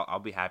 Trevor. So I'll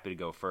be happy to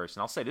go first,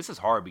 and I'll say this is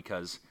hard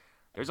because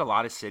there's a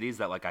lot of cities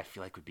that I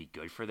feel like would be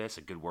good for this,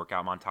 a good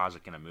workout montage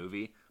in a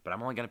movie, but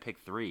I'm only going to pick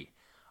 3.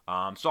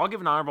 So I'll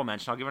give an honorable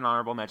mention. I'll give an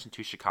honorable mention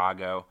to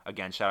Chicago.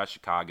 Again, shout out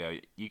Chicago.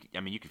 You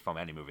could film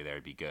any movie there.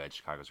 It'd be good.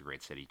 Chicago's a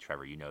great city.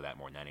 Trevor, you know that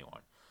more than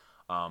anyone.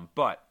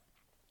 But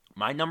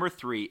my number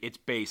 3, it's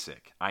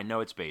basic. I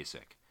know it's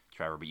basic,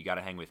 Trevor, but you got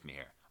to hang with me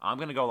here. I'm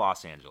going to go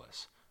Los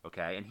Angeles,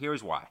 okay? And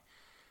here's why.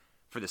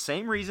 For the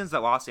same reasons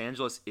that Los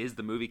Angeles is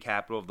the movie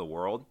capital of the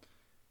world,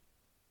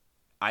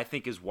 I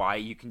think is why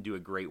you can do a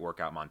great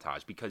workout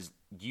montage, because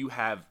you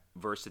have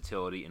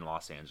versatility in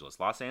Los Angeles.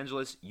 Los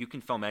Angeles, you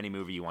can film any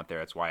movie you want there.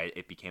 That's why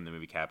it became the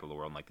movie capital of the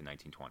world in like the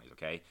 1920s.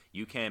 Okay,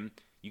 you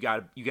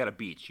got a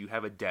beach, you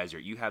have a desert,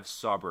 you have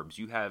suburbs,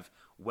 you have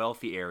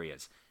wealthy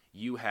areas,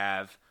 you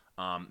have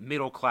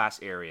middle class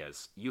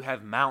areas, you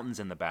have mountains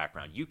in the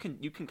background. You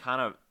can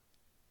kind of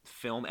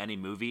film any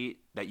movie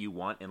that you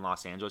want in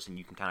Los Angeles, and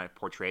you can kind of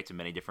portray it to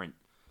many different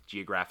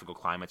geographical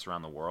climates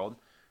around the world.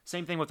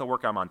 Same thing with a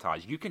workout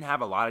montage. You can have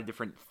a lot of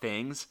different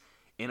things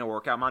in a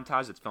workout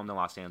montage that's filmed in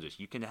Los Angeles.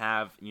 You can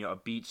have, a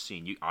beach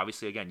scene. You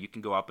obviously, again, you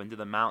can go up into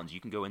the mountains.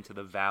 You can go into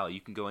the valley. You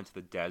can go into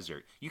the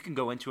desert. You can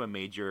go into a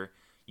major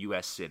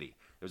U.S. city.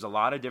 There's a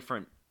lot of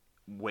different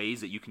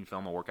ways that you can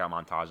film a workout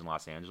montage in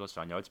Los Angeles.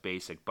 So I know it's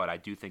basic, but I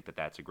do think that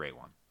that's a great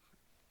one.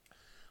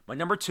 My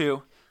number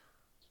 2,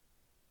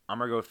 I'm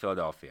going to go with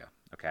Philadelphia.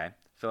 Okay?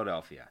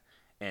 Philadelphia.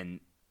 And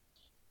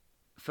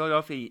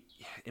Philadelphia,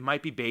 it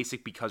might be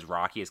basic because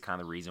Rocky is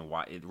kind of the reason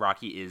why.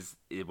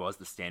 It was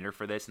the standard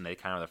for this, and they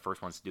kind of were the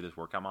first ones to do this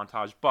workout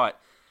montage. But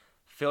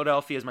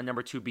Philadelphia is my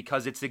number 2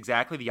 because it's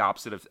exactly the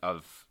opposite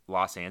of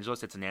Los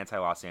Angeles. It's an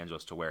anti-Los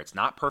Angeles, to where it's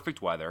not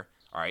perfect weather.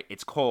 All right,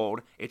 it's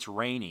cold, it's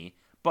rainy,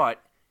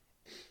 but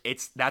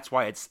that's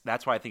why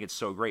I think it's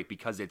so great,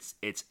 because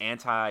it's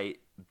anti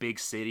big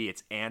city,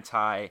 it's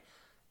anti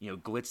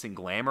glitz and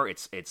glamour.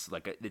 It's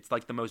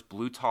like the most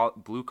blue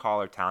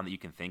collar town that you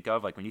can think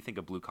of. Like when you think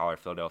of blue collar,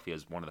 Philadelphia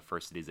is one of the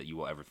first cities that you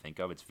will ever think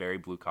of. It's very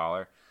blue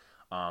collar.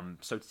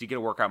 So to get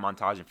a workout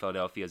montage in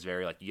Philadelphia is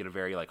very you get a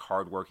very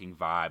hardworking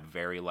vibe,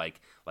 very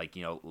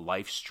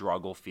life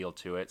struggle feel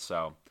to it.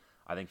 So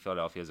I think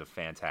Philadelphia is a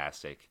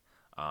fantastic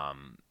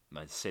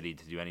city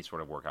to do any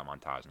sort of workout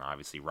montage. And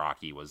obviously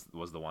Rocky was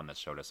the one that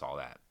showed us all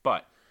that.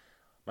 But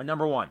my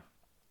number 1.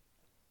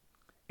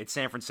 It's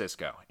San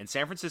Francisco. And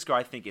San Francisco,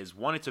 I think, it's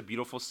a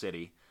beautiful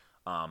city,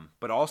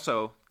 but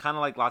also, kind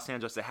of like Los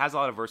Angeles, it has a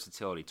lot of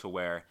versatility, to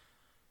where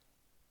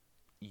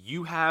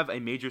you have a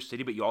major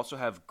city, but you also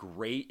have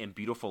great and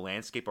beautiful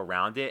landscape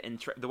around it.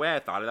 And the way I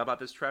thought about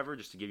this, Trevor,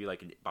 just to give you a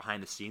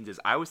behind the scenes, is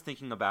I was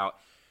thinking about,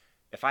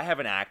 if I have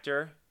an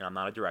actor, and I'm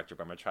not a director,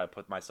 but I'm going to try to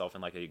put myself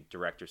in a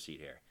director seat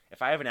here.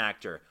 If I have an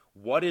actor,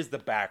 what is the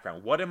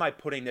background? What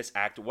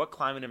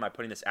climate am I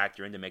putting this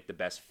actor in to make the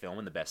best film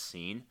and the best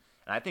scene?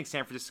 And I think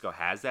San Francisco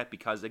has that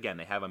because, again,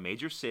 they have a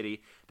major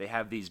city. They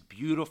have these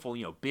beautiful,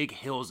 big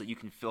hills that you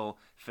can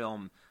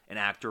film an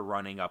actor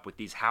running up with,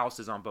 these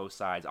houses on both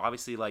sides.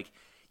 Obviously,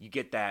 you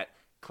get that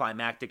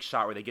climactic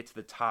shot where they get to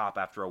the top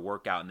after a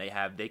workout, and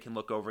they can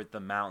look over at the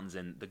mountains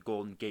and the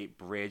Golden Gate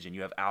Bridge, and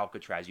you have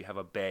Alcatraz, you have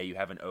a bay, you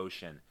have an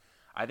ocean.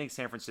 I think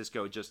San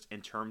Francisco, just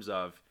in terms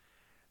of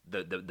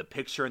the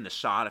picture and the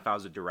shot, if I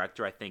was a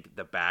director, I think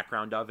the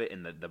background of it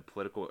and the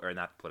political, or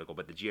not political,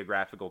 but the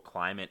geographical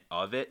climate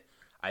of it,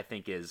 I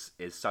think is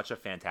such a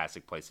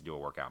fantastic place to do a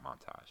workout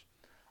montage.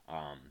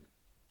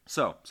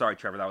 So, sorry,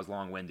 Trevor, that was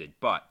long-winded,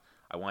 but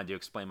I wanted to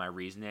explain my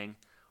reasoning,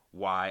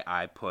 why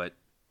I put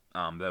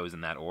those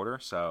in that order.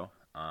 So,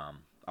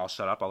 I'll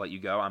shut up. I'll let you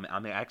go.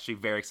 I'm actually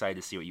very excited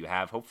to see what you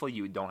have. Hopefully,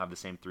 you don't have the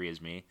same 3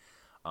 as me,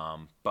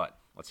 but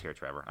let's hear it,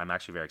 Trevor. I'm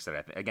actually very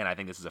excited. Again, I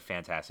think this is a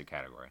fantastic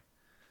category.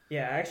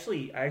 Yeah, I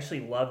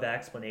actually love the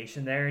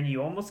explanation there, and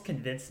you almost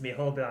convinced me a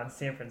little bit on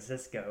San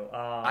Francisco.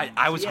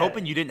 I was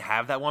hoping you didn't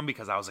have that one,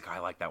 because I was I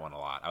like that one a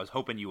lot. I was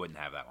hoping you wouldn't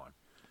have that one.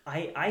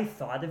 I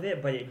thought of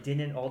it, but it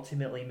didn't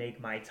ultimately make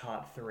my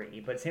top 3.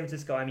 But San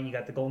Francisco, you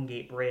got the Golden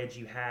Gate Bridge,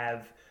 you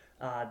have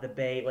the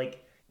Bay,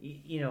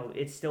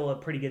 it's still a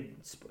pretty good,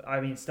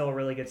 still a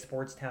really good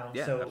sports town.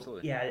 Yeah, so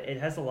absolutely. Yeah, it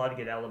has a lot of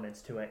good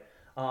elements to it.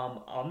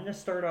 I'm gonna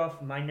start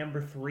off. My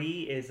number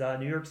 3 is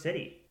New York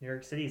City. New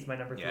York City is my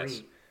number 3.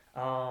 Yes.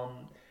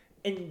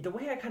 And the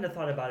way I kind of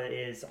thought about it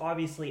is,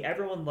 obviously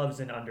everyone loves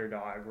an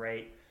underdog,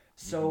 right?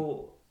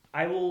 So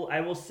I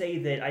will say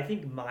that I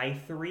think my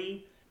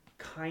 3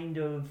 kind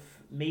of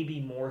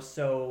maybe more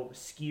so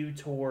skew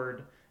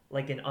toward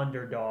an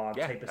underdog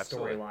type of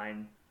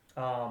storyline.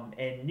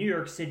 And New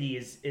York City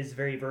is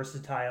very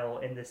versatile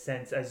in the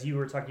sense, as you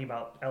were talking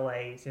about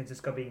LA, San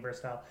Francisco being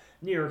versatile.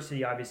 New York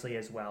City obviously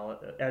as well.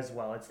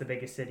 It's the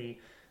biggest city,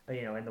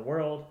 in the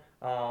world.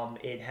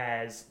 It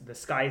has the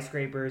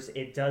skyscrapers.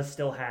 It does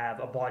still have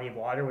a body of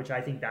water, which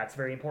I think that's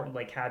very important.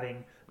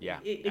 Having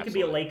it could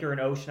be a lake or an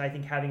ocean. I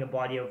think having a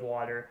body of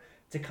water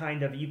to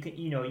kind of you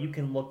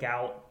can look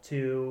out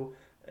to,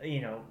 they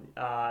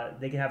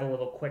can have a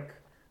little quick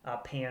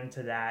pan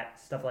to that,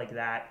 stuff like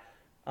that.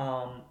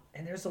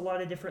 And there's a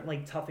lot of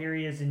different tough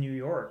areas in New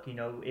York.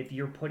 If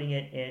you're putting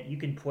it in, you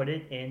can put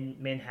it in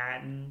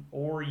Manhattan,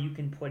 or you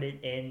can put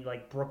it in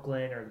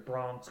Brooklyn or the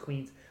Bronx,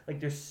 Queens.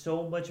 There's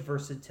so much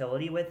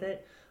versatility with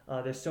it.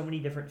 There's so many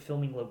different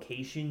filming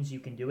locations you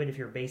can do it if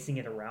you're basing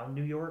it around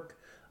New York.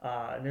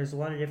 And there's a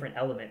lot of different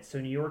elements. So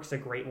New York's a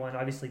great one.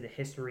 Obviously the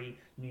history.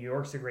 New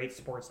York's a great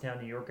sports town.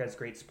 New York has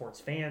great sports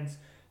fans.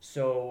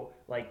 So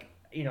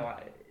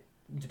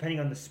depending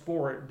on the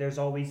sport, there's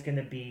always going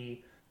to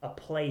be a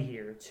play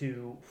here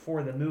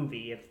for the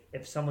movie.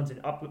 If someone's an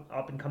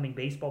up and coming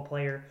baseball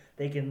player,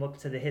 they can look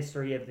to the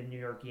history of the New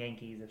York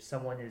Yankees. If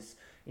someone is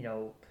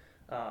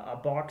A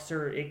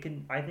boxer,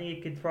 I think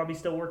it could probably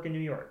still work in New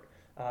York.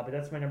 But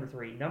that's my number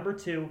 3. Number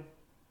 2,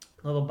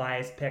 a little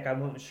biased pick. I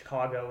went with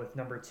Chicago with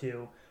number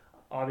 2.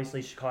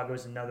 Obviously, Chicago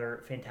is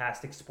another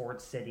fantastic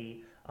sports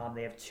city.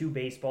 They have 2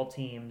 baseball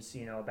teams,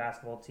 a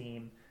basketball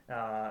team.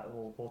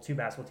 Two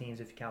basketball teams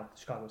if you count the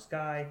Chicago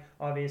Sky.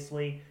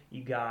 Obviously,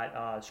 you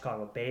got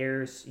Chicago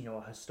Bears,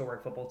 a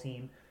historic football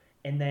team,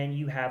 and then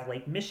you have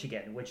Lake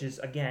Michigan, which is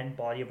again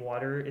body of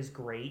water is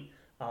great.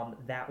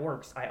 That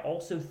works. I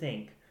also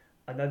think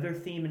another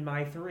theme in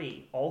my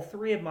 3. All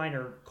 3 of mine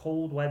are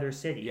cold weather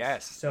cities.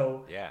 Yes.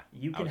 So yeah,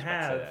 you can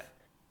have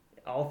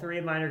all 3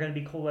 of mine are going to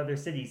be cold weather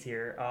cities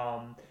here.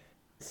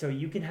 So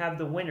you can have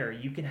the winter,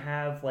 you can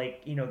have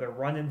they're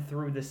running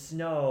through the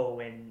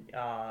snow and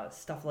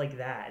stuff like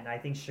that. And I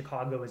think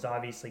Chicago is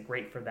obviously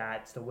great for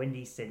that. It's the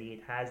windy city.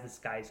 It has the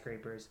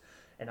skyscrapers,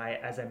 and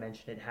as I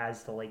mentioned, it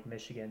has the Lake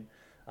Michigan.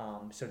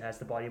 So it has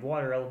the body of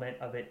water element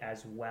of it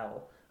as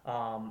well.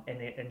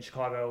 And in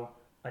Chicago,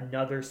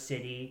 another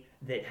city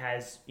that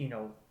has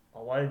a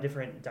lot of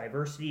different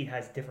diversity. It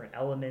has different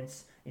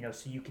elements.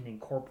 So you can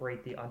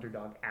incorporate the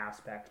underdog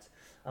aspect.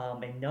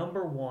 And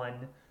number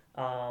 1.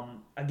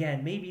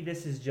 Again, maybe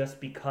this is just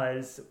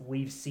because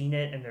we've seen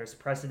it and there's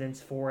precedence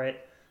for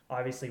it.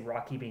 Obviously,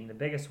 Rocky being the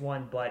biggest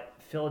one, but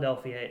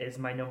Philadelphia is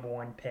my number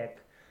 1 pick.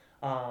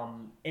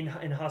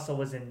 And Hustle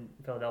was in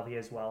Philadelphia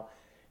as well.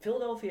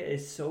 Philadelphia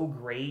is so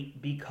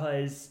great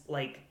because,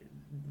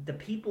 the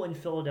people in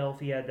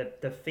Philadelphia,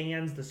 the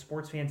fans, the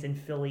sports fans in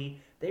Philly,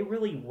 they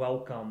really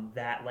welcome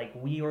that,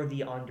 we are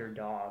the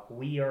underdog.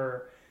 We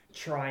are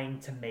trying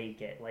to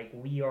make it.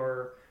 We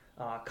are...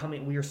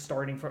 we are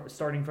starting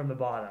from the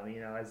bottom,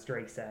 as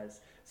Drake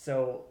says.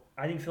 So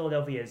I think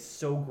Philadelphia is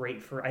so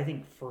great for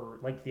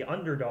the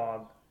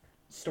underdog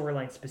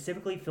storyline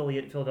specifically.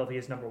 Philadelphia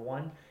is number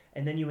 1,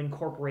 and then you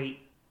incorporate.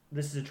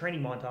 This is a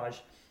training montage.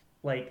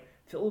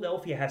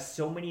 Philadelphia has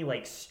so many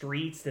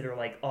streets that are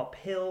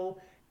uphill,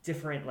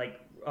 different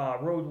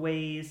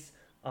roadways.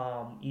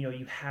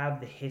 You have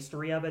the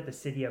history of it, the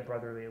city of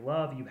brotherly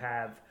love. You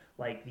have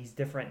these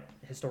different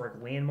historic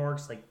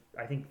landmarks, the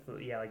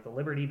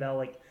Liberty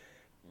Bell,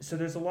 so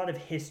there's a lot of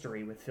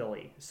history with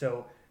Philly.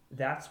 So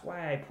that's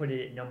why I put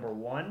it at number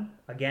 1.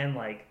 Again,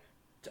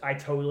 I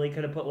totally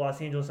could have put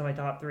Los Angeles in my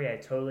top 3. I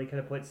totally could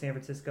have put San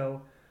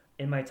Francisco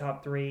in my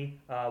top 3.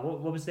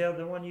 What was the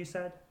other one you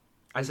said?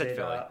 I said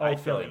Philly.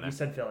 Philly. You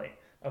said Philly.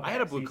 Okay, I had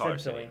a blue collar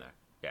city in there.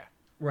 Yeah.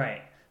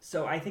 Right.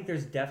 So I think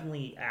there's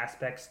definitely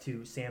aspects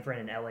to San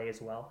Fran and LA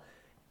as well.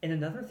 And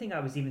another thing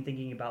I was even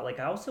thinking about,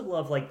 I also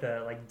love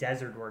the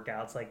desert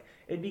workouts.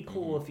 It'd be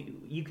cool if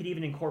you could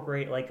even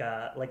incorporate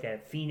a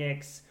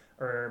Phoenix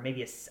or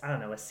maybe a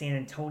San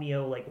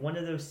Antonio, one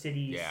of those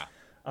cities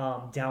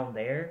down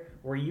there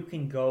where you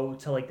can go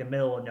to the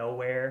middle of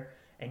nowhere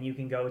and you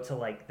can go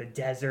to the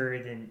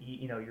desert and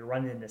you're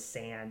running in the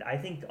sand. I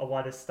think a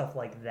lot of stuff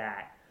like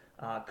that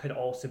could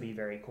also be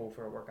very cool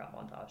for a workout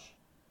montage.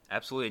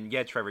 Absolutely, and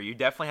yeah, Trevor, you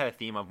definitely had a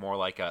theme of more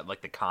like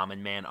the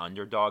common man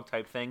underdog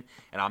type thing,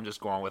 and I'm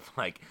just going with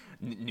not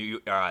New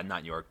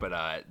York, but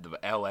the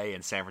L.A.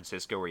 and San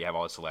Francisco where you have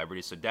all the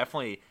celebrities. So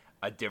definitely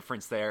a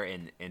difference there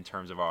in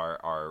terms of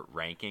our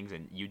rankings,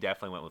 and you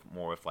definitely went with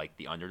more with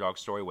the underdog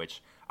story,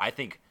 which I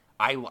think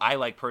I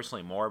like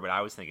personally more, but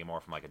I was thinking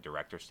more from a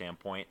director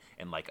standpoint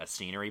and a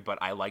scenery. But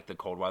I like the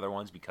cold weather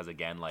ones because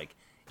again,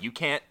 you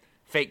can't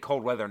fake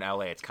cold weather in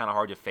LA. It's kind of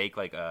hard to fake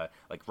like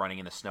running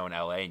in the snow in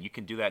LA, and you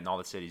can do that in all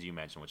the cities you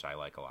mentioned, which I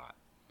like a lot.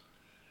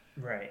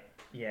 Right.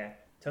 Yeah.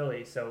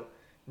 Totally. So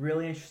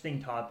really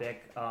interesting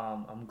topic.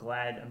 I'm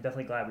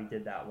definitely glad we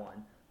did that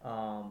one.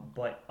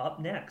 But up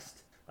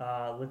next,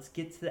 let's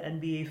get to the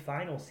NBA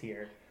Finals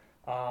here.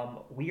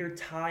 We are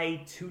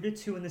tied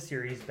 2-2 in the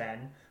series,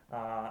 Ben.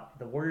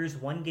 The Warriors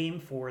won Game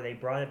 4. They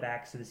brought it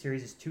back, so the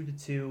series is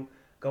 2-2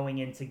 going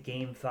into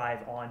Game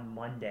 5 on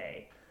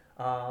Monday.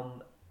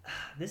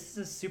 This is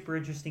a super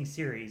interesting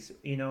series.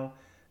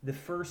 The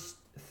first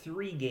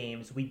 3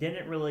 games, we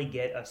didn't really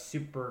get a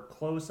super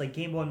close.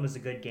 Game 1 was a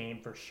good game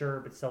for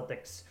sure, but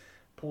Celtics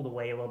pulled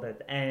away a little bit at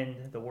the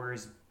end. The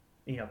Warriors,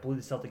 blew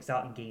the Celtics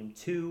out in Game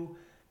 2.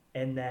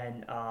 And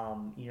then,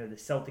 the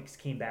Celtics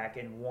came back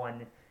and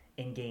won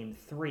in Game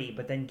 3.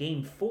 But then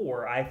Game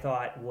 4, I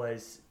thought,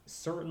 was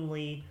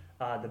certainly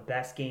the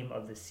best game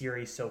of the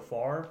series so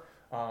far.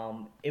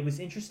 It was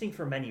interesting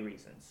for many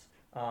reasons.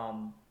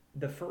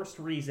 The first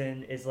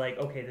reason is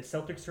okay, the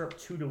Celtics are up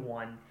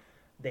 2-1.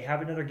 They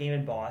have another game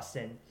in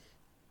Boston.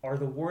 Are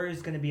the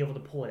Warriors going to be able to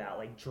pull it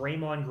out?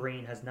 Draymond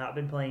Green has not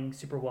been playing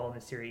super well in the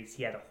series.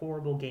 He had a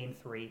horrible Game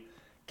 3.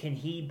 Can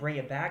he bring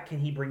it back? Can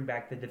he bring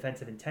back the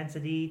defensive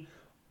intensity?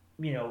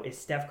 Is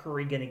Steph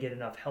Curry going to get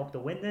enough help to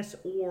win this?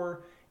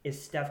 Or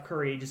is Steph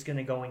Curry just going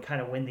to go and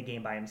kind of win the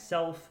game by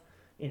himself?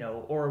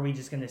 Or are we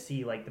just going to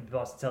see the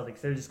Boston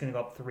Celtics? They're just going to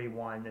go up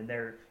 3-1, and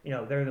they're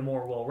the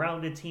more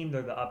well-rounded team.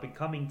 They're the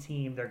up-and-coming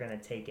team. They're going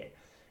to take it.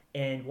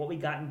 And what we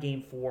got in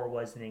Game 4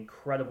 was an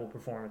incredible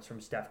performance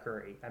from Steph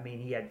Curry. I mean,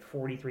 he had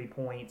 43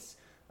 points,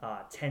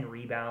 10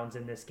 rebounds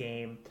in this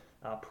game.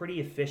 Pretty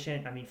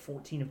efficient. I mean,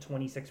 14 of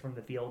 26 from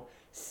the field,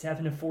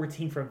 7 of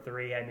 14 from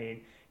three. I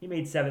mean, he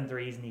made 7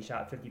 threes and he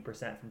shot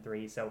 50% from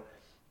three. So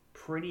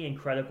pretty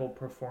incredible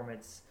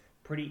performance.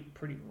 Pretty.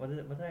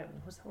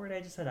 What's the word I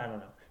just said? I don't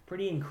know.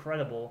 Pretty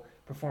incredible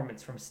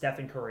performance from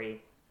Stephen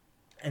Curry.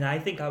 And I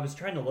think I was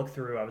trying to look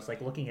through. I was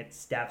like looking at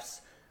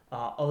Steph's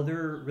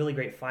other really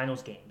great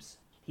finals games.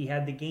 He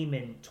had the game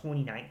in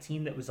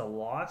 2019 that was a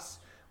loss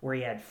where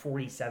he had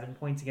 47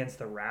 points against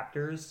the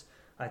Raptors.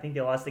 I think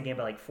they lost the game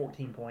by like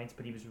 14 points,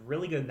 but he was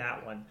really good in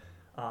that one.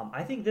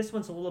 I think this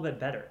one's a little bit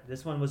better.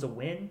 This one was a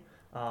win,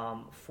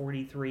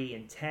 43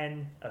 and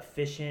 10,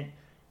 efficient,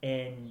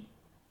 and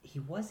he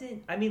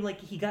wasn't. I mean, like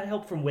he got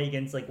help from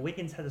Wiggins. Like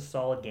Wiggins had a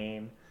solid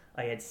game.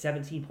 I had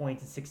 17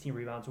 points and 16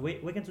 rebounds.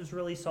 Wiggins was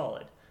really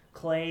solid.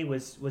 Clay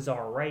was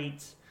all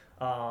right.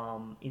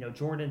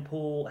 Jordan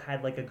Poole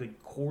had like a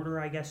good quarter,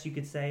 I guess you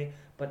could say.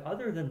 But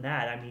other than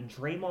that, I mean,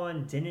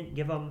 Draymond didn't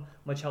give him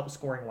much help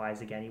scoring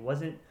wise. Again, he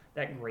wasn't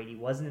that great. He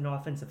wasn't an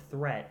offensive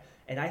threat.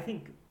 And I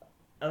think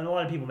and a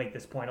lot of people make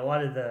this point. A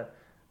lot of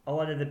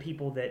the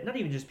people that, not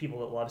even just people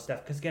that love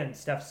Steph, because again,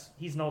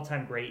 he's an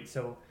all-time great.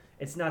 So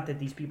it's not that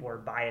these people are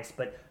biased,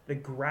 but the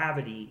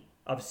gravity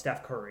of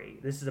Steph Curry.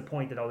 This is a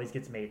point that always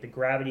gets made. The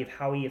gravity of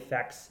how he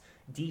affects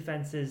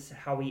defenses,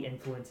 how he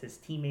influences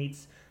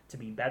teammates to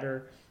be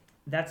better.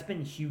 That's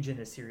been huge in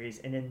this series.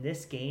 And in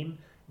this game,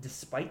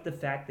 despite the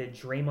fact that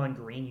Draymond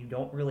Green, you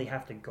don't really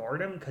have to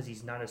guard him because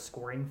he's not a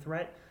scoring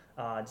threat,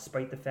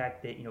 despite the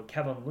fact that,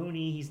 Kevin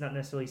Looney, he's not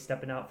necessarily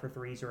stepping out for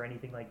threes or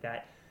anything like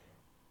that,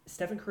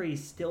 Stephen Curry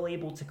is still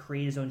able to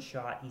create his own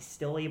shot. He's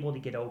still able to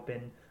get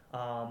open,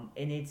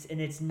 and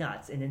it's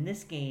nuts. And in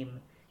this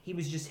game, he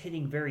was just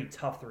hitting very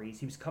tough threes.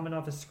 He was coming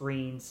off of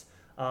screens.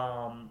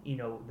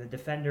 The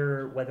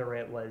defender, whether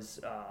it was,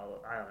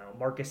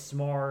 Marcus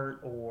Smart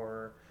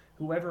or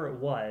whoever it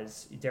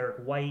was, Derek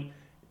White,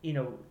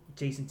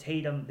 Jason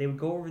Tatum, they would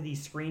go over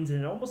these screens,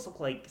 and it almost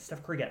looked like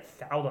Steph Curry got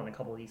fouled on a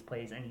couple of these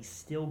plays, and he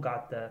still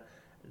got the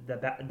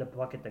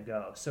bucket to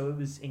go. So it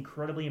was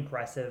incredibly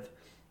impressive.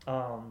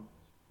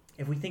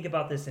 If we think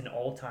about this in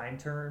all-time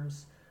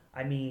terms,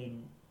 I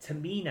mean, to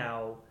me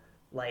now,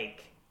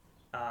 like,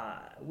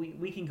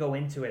 we can go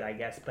into it, I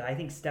guess, but I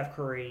think Steph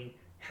Curry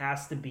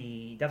has to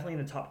be definitely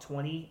in the top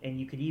 20, and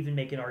you could even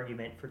make an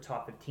argument for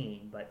top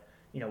 15. But,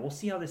 we'll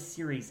see how this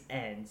series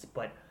ends.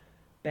 But,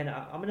 Ben,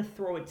 I'm going to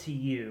throw it to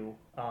you.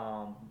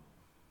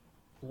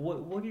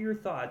 What are your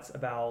thoughts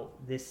about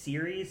this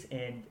series?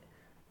 And,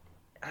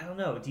 I don't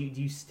know, do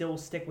you still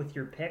stick with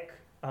your pick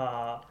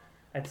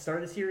at the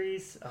start of the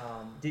series?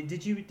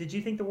 Did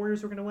you think the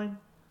Warriors were going to win?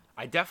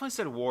 I definitely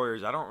said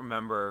Warriors. I don't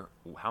remember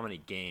how many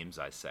games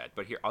I said,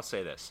 but here, I'll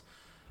say this.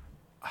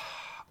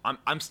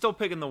 I'm still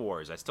picking the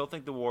Warriors. I still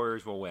think the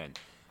Warriors will win.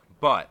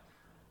 But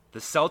the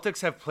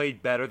Celtics have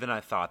played better than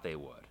I thought they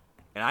would.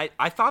 And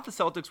I thought the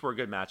Celtics were a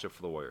good matchup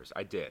for the Warriors.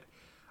 I did.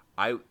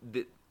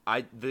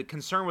 The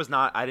concern was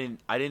not I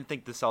didn't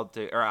think the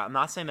Celtics, or I'm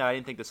not saying that I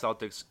didn't think the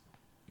Celtics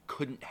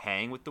couldn't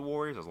hang with the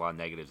Warriors. There's a lot of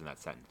negatives in that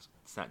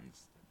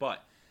sentence.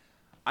 But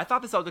I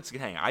thought the Celtics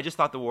could hang. I just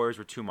thought the Warriors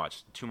were too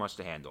much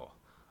to handle.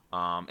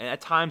 And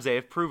at times they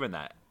have proven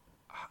that.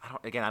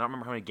 I don't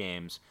remember how many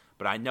games,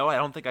 but I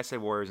don't think I said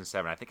Warriors in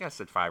 7. I think I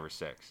said 5 or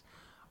 6.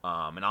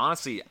 And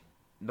honestly,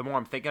 the more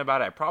I'm thinking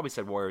about it, I probably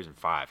said Warriors in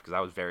 5 because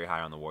I was very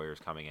high on the Warriors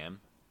coming in.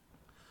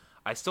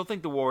 I still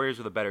think the Warriors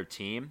are the better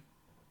team.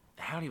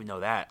 I don't even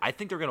know that. I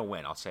think they're going to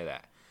win. I'll say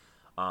that.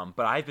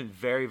 But I've been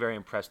very, very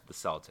impressed with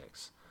the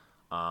Celtics.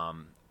 I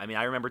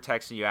remember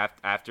texting you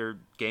after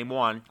Game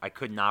 1. I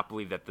could not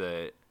believe that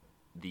the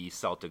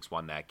Celtics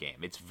won that game.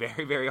 It's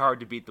very, very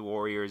hard to beat the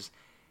Warriors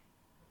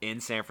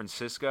in San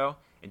Francisco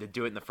and to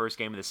do it in the first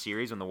game of the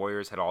series when the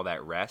Warriors had all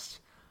that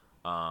rest.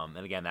 And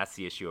again, that's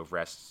the issue of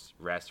rest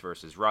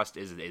versus rust.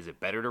 Is it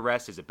better to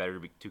rest? Is it better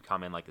to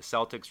come in like the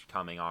Celtics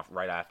coming off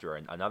right after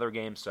another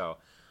game? So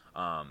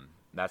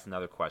that's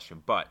another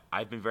question. But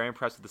I've been very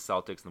impressed with the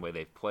Celtics and the way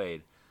they've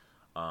played.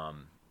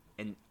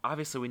 And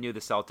obviously we knew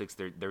the Celtics,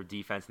 their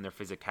defense and their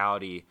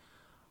physicality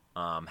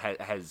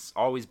has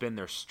always been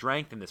their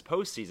strength in this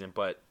postseason,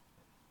 but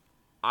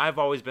I've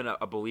always been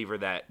a believer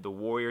that the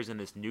Warriors in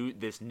this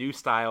new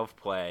style of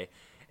play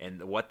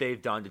and what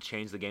they've done to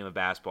change the game of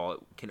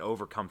basketball can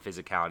overcome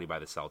physicality by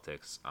the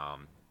Celtics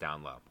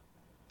down low.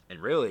 And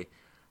really,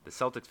 the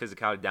Celtics'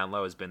 physicality down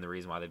low has been the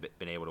reason why they've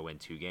been able to win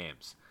 2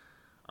 games.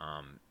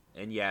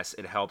 And yes,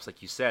 it helps,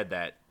 like you said,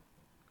 that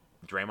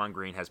Draymond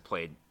Green has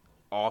played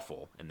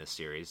awful in this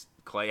series.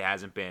 Clay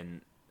hasn't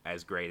been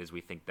as great as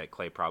we think that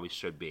Clay probably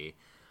should be.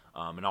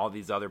 And all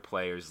these other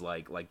players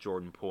like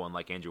Jordan Poole and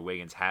like Andrew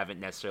Wiggins haven't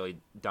necessarily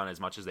done as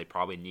much as they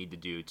probably need to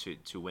do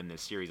to win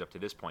this series up to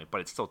this point,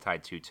 but it's still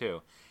tied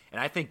 2-2. And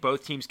I think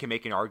both teams can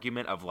make an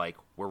argument of like,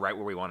 we're right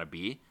where we want to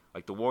be.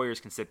 Like the Warriors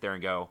can sit there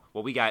and go,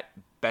 well, we got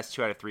best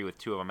 2 out of 3 with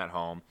 2 of them at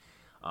home.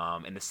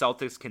 And the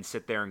Celtics can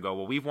sit there and go,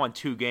 well, we've won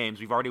 2 games.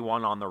 We've already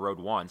won on the road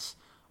once.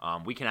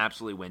 We can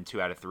absolutely win 2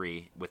 out of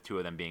 3 with 2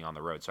 of them being on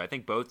the road. So I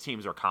think both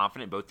teams are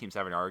confident. Both teams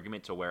have an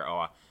argument to where,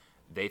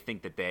 they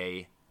think that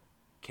they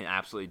can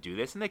absolutely do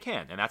this, and they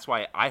can, and that's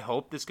why I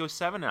hope this goes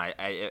 7. And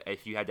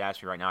if you had to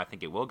ask me right now, I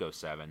think it will go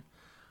 7.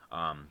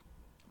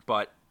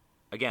 But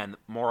again,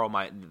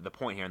 the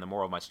point here and the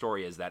moral of my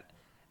story is that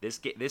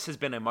this has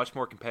been a much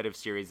more competitive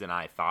series than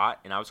I thought,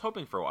 and I was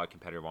hoping for a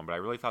competitive one, but I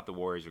really thought the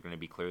Warriors were going to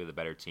be clearly the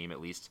better team, at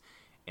least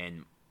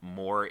in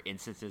more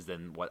instances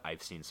than what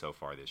I've seen so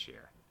far this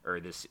year or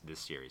this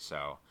series.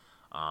 So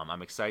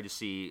I'm excited to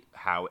see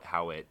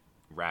how it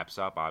wraps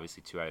up.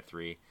 Obviously, 2 out of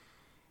 3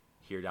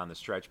 here down the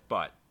stretch,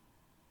 but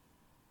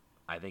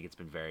I think it's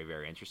been very,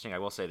 very interesting. I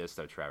will say this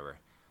though, Trevor,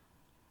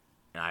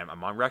 and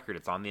I'm on record,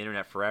 it's on the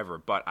internet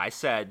forever, but I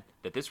said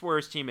that this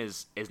Warriors team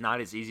is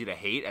not as easy to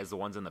hate as the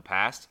ones in the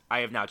past. I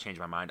have now changed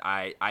my mind.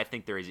 I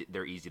think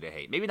they're easy to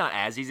hate. Maybe not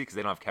as easy because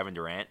they don't have Kevin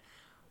Durant,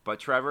 but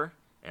Trevor,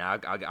 and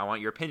I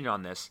want your opinion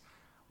on this.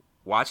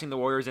 Watching the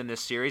Warriors in this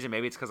series, and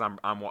maybe it's because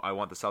I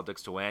want the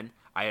Celtics to win,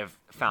 I have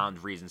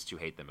found reasons to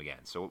hate them again.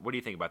 So what do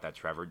you think about that,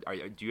 Trevor?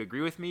 Do you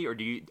agree with me,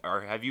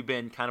 or have you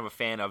been kind of a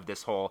fan of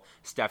this whole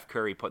Steph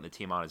Curry putting the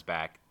team on his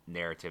back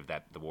narrative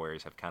that the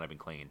Warriors have kind of been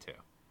clinging to?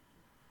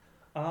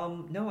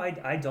 No,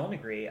 I don't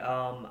agree.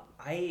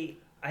 I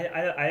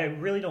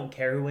really don't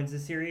care who wins the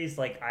series.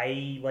 Like,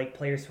 I like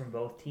players from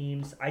both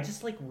teams. I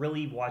just like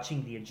really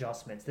watching the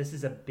adjustments. This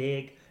is a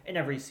big, and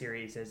every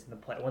series is in the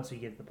play once we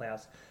get to the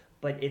playoffs.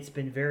 But it's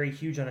been very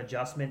huge on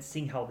adjustments,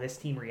 seeing how this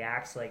team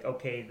reacts. Like,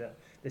 okay,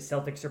 the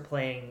Celtics are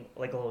playing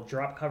like a little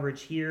drop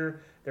coverage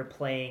here. They're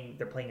playing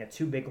a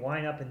too big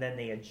lineup, and then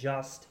they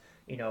adjust,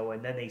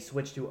 and then they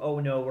switch to, oh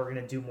no, we're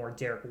gonna do more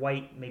Derek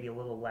White, maybe a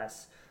little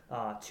less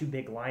two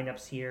big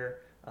lineups here.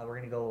 We're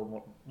gonna go a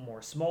little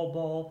more small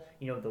ball.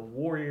 The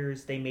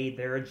Warriors, they made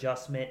their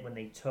adjustment when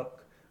they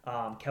took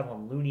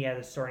Kevin Looney out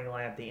of the starting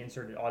lineup. They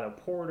inserted Otto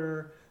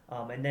Porter.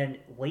 And then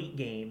late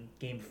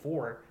game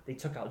 4, they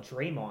took out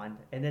Draymond,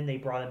 and then they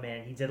brought him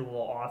in. He did a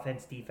little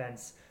offense,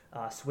 defense,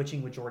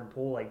 switching with Jordan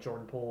Poole. Like,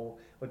 Jordan Poole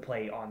would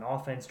play on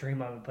offense,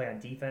 Draymond would play on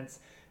defense.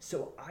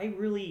 So I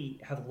really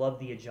have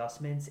loved the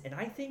adjustments, and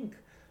I think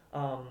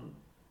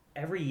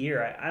every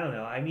year, I don't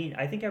know. I mean,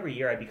 I think every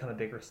year I become a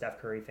bigger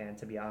Steph Curry fan,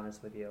 to be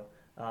honest with you.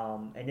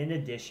 And in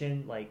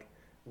addition, like,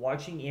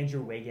 watching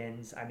Andrew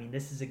Wiggins, I mean,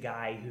 this is a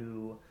guy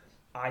who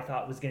I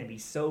thought was going to be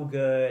so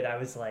good. I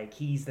was like,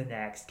 he's the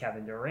next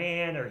Kevin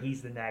Durant, or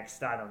he's the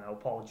next, I don't know,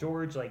 Paul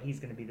George. Like, he's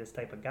going to be this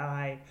type of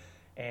guy.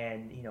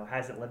 And,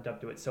 hasn't lived up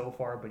to it so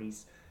far, but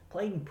he's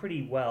playing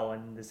pretty well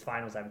in this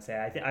finals, I would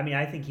say.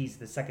 I think he's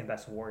the second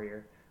best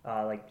Warrior,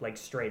 like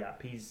straight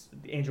up.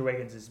 Andrew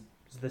Wiggins is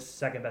the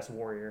second best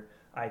Warrior,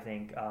 I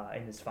think,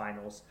 in this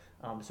finals.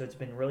 So it's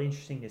been really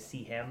interesting to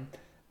see him.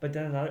 But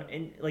then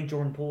like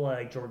Jordan Poole,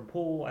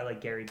 I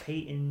like Gary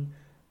Payton.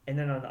 And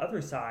then on the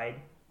other side,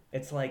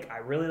 it's like, I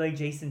really like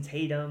Jason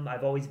Tatum.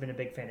 I've always been a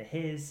big fan of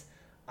his.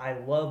 I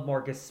love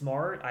Marcus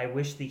Smart. I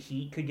wish the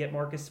Heat could get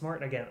Marcus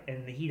Smart. Again,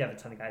 and the Heat have a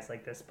ton of guys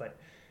like this, but,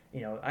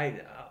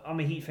 I'm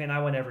a Heat fan.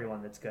 I want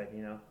everyone that's good,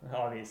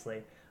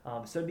 obviously.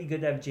 So it'd be good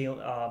to have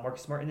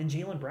Marcus Smart. And then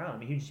Jaylen Brown.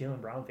 I'm a huge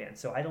Jaylen Brown fan.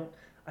 So I don't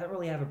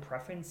really have a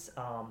preference.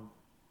 I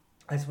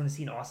just want to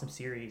see an awesome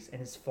series.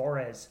 And as far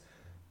as,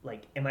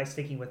 like, am I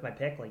sticking with my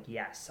pick? Like,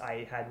 yes.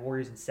 I had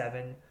Warriors in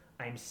 7.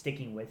 I'm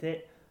sticking with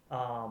it.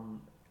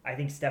 I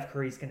think Steph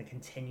Curry is going to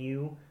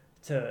continue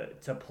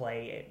to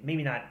play,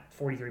 maybe not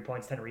 43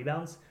 points, 10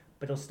 rebounds,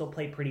 but he'll still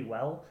play pretty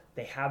well.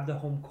 They have the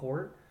home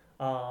court.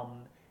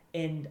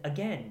 And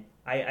again,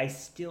 I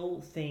still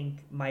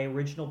think my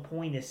original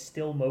point is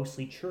still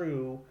mostly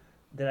true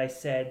that I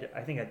said.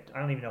 I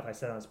don't even know if I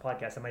said it on this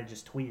podcast. I might have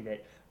just tweeted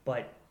it.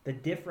 But the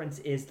difference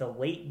is the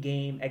late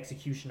game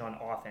execution on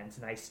offense.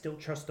 And I still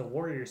trust the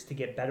Warriors to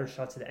get better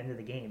shots at the end of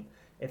the game.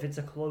 If it's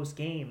a close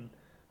game,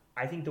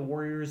 I think the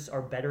Warriors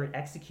are better at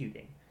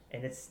executing.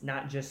 And it's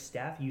not just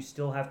Steph. You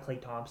still have Klay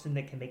Thompson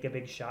that can make a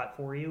big shot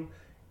for you.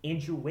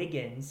 Andrew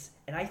Wiggins,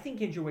 and I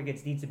think Andrew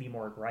Wiggins needs to be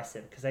more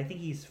aggressive because I think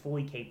he's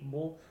fully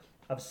capable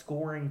of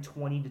scoring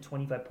 20 to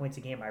 25 points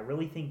a game. I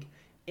really think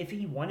if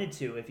he wanted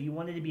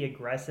to be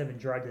aggressive and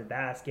drive to the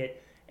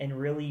basket and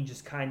really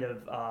just kind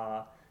of,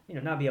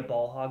 not be a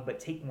ball hog, but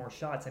take more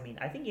shots. I mean,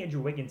 I think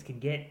Andrew Wiggins can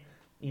get,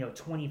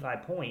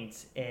 25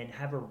 points and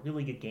have a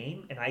really good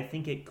game, and I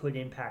think it could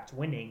impact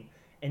winning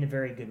in a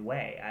very good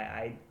way.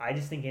 I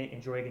just think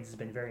Andrew Wiggins has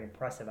been very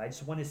impressive. I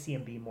just want to see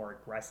him be more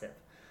aggressive.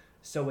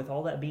 So with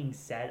all that being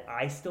said,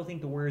 I still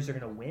think the Warriors are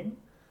going to win.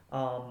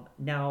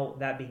 Now,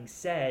 that being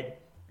said,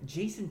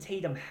 Jason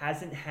Tatum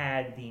hasn't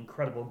had the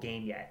incredible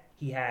game yet.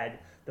 He had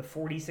the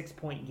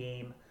 46-point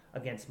game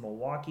against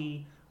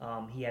Milwaukee.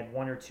 He had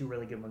one or two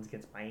really good ones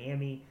against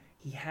Miami.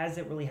 He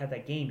hasn't really had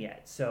that game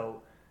yet.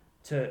 So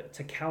to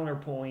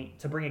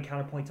bring a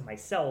counterpoint to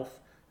myself,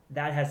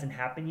 that hasn't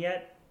happened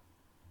yet.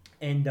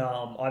 And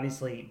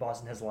obviously,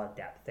 Boston has a lot of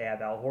depth. They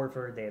have Al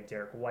Horford, they have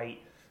Derek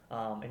White,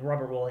 and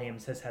Robert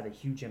Williams has had a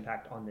huge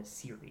impact on this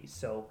series.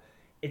 So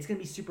it's going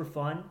to be super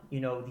fun,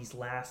 these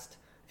last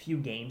few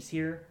games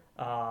here.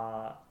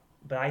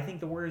 But I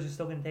think the Warriors are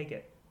still going to take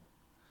it.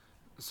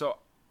 So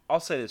I'll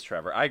say this,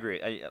 Trevor. I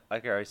agree.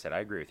 Like I already said, I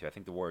agree with you. I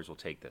think the Warriors will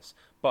take this.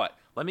 But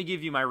let me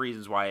give you my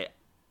reasons why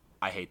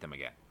I hate them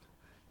again.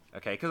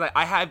 Okay, because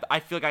I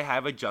feel like I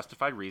have a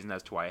justified reason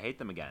as to why I hate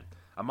them again.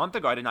 A month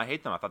ago, I did not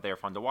hate them. I thought they were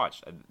fun to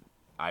watch.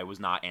 I was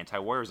not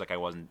anti-Warriors like I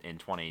was in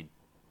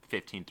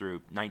 2015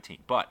 through 19.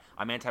 But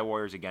I'm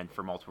anti-Warriors again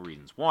for multiple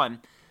reasons.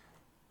 One,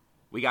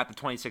 we got the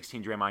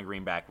 2016 Draymond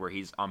Green back where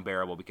he's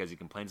unbearable because he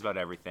complains about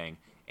everything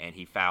and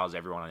he fouls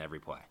everyone on every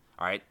play.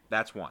 All right,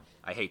 that's one.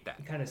 I hate that.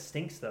 He kind of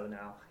stinks though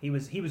now. He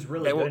was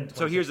really good in 2016.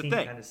 So here's the thing.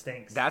 He kind of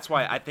stinks. That's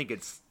why I think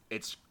it's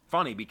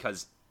funny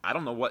because I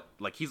don't know what,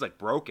 like, he's like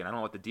broken. I don't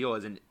know what the deal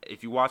is. And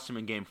if you watched him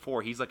in Game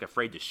 4, he's like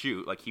afraid to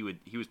shoot. Like he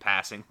was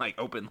passing like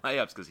open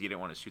layups because he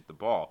didn't want to shoot the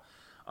ball.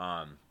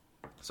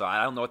 So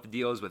I don't know what the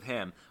deal is with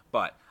him,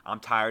 but I'm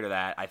tired of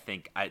that. I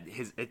think we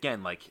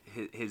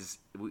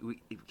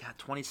got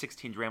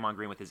 2016 Draymond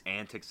Green with his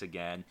antics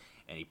again,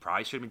 and he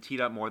probably should have been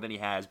teed up more than he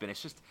has been.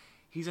 It's just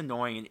he's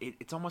annoying, and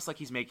it's almost like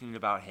he's making it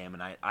about him,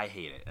 and I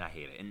hate it,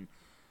 and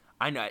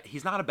I know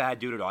he's not a bad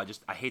dude at all.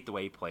 I hate the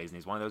way he plays, and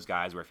he's one of those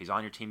guys where if he's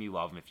on your team, you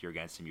love him. If you're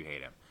against him, you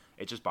hate him.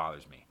 It just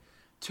bothers me.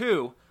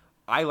 2,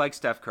 I like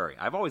Steph Curry.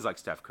 I've always liked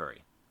Steph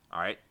Curry.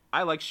 All right.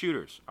 I like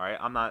shooters. All right.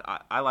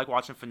 I like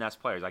watching finesse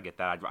players. I get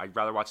that. I'd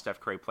rather watch Steph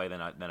Curry play than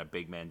a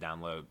big man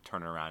down low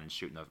turning around and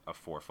shooting a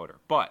 4-footer.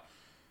 But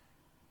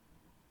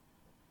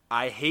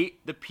I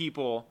hate the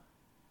people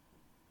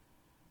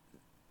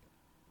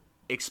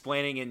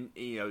explaining,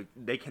 and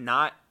they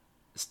cannot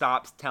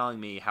stop telling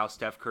me how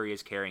Steph Curry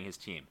is carrying his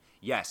team.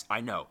 Yes, I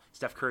know.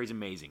 Steph Curry's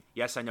amazing.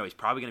 Yes, I know. He's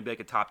probably going to be like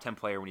a top 10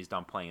 player when he's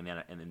done playing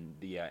in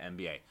the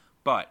NBA.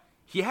 But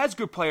he has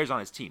good players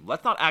on his team.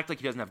 Let's not act like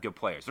he doesn't have good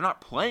players. They're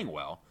not playing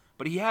well,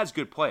 but he has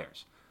good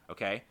players,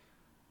 okay?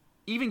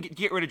 Even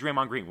get rid of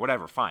Draymond Green,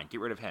 whatever, fine. Get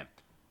rid of him.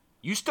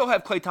 You still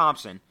have Klay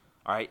Thompson,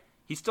 all right?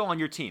 He's still on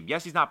your team.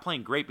 Yes, he's not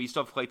playing great, but you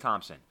still have Klay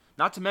Thompson.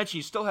 Not to mention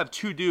you still have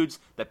 2 dudes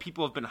that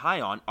people have been high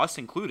on, us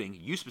including,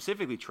 you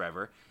specifically,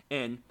 Trevor,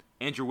 and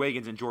Andrew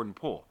Wiggins and Jordan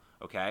Poole.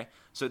 Okay?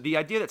 So the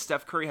idea that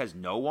Steph Curry has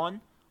no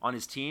one on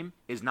his team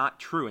is not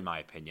true in my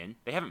opinion.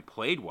 They haven't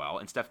played well,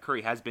 and Steph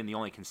Curry has been the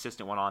only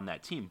consistent one on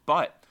that team.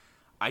 But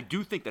I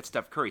do think that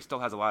Steph Curry still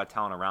has a lot of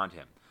talent around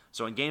him.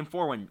 So in Game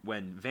 4,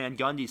 when Van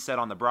Gundy said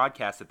on the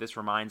broadcast that this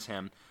reminds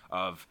him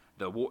of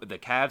the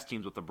Cavs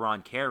teams with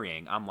LeBron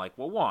carrying, I'm like,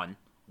 well, one,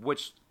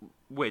 which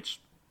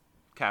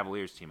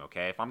Cavaliers team,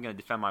 okay? If I'm going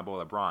to defend my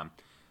boy LeBron,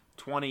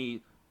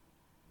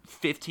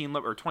 2015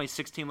 or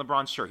 2016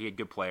 LeBron, sure, he had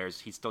good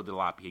players. He still did a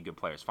lot, but he had good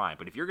players, fine.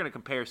 But if you're going to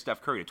compare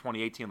Steph Curry to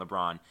 2018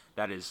 LeBron,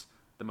 that is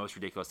the most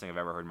ridiculous thing I've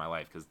ever heard in my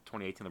life because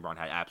 2018 LeBron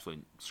had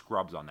absolute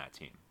scrubs on that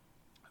team.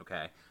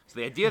 Okay? So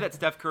the idea that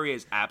Steph Curry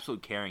is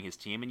absolutely carrying his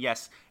team, and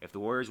yes, if the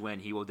Warriors win,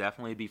 he will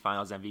definitely be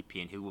Finals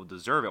MVP, and he will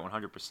deserve it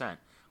 100%.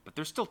 But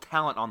there's still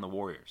talent on the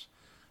Warriors.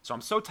 So I'm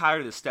so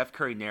tired of the Steph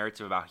Curry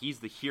narrative about he's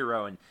the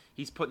hero and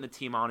he's putting the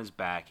team on his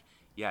back.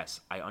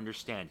 Yes, I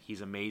understand. He's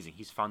amazing.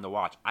 He's fun to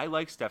watch. I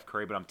like Steph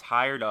Curry, but I'm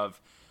tired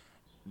of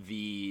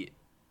the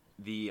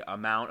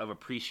amount of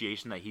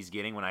appreciation that he's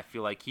getting when I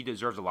feel like he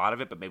deserves a lot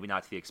of it, but maybe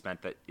not to the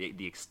extent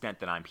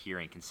that I'm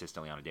hearing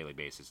consistently on a daily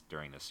basis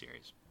during this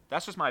series.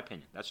 That's just my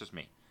opinion. That's just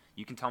me.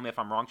 You can tell me if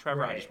I'm wrong,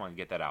 Trevor. Right. I just want to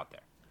get that out there.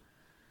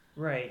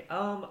 Right.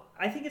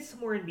 I think it's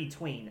somewhere in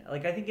between.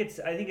 Like I think it's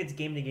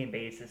game to game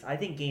basis. I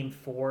think Game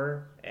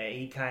 4,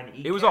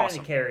 he was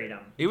awesome. Carried him.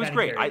 It was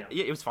great.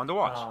 It was fun to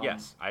watch.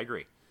 Yes, I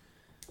agree.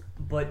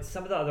 But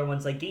some of the other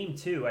ones, like Game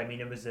 2, I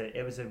mean, it was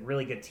a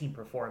really good team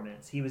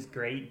performance. He was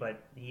great,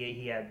 but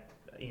he had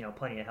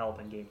plenty of help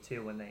in Game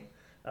 2 when they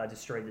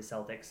destroyed the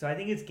Celtics. So I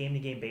think it's game to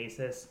game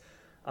basis.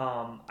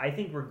 I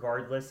think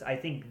regardless, I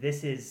think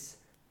this is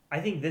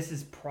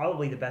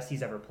probably the best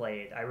he's ever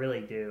played. I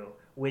really do.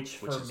 Which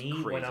for me,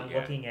 crazy, when I'm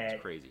looking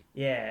at, crazy.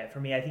 Yeah, for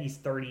me, I think he's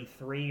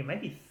 33. It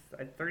might be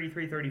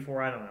 33,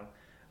 34. I don't know.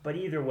 But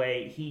either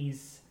way,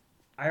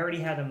 I already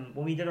had him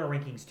when we did our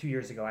rankings 2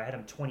 years ago. I had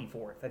him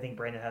 24th. I think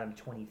Brandon had him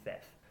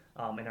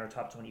 25th in our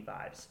top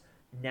 25s.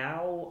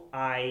 Now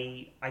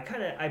I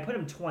put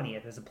him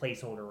 20th as a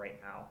placeholder right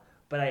now.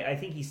 But I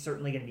think he's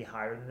certainly going to be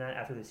higher than that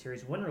after the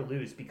series, win or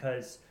lose,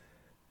 because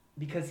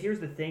here's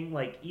the thing,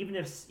 like even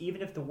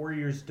if the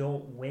Warriors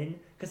don't win,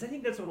 because I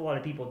think that's what a lot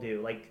of people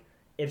do. Like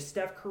if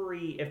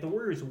the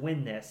Warriors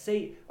win this,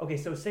 say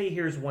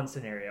here's one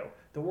scenario: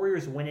 the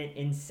Warriors win it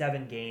in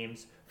 7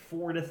 games,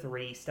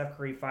 4-3. Steph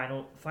Curry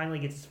finally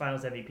gets his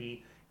Finals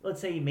MVP.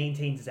 Let's say he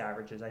maintains his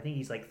averages. I think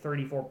he's like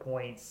 34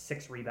 points,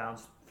 6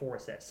 rebounds, 4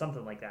 assists,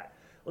 something like that.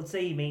 Let's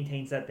say he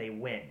maintains that, they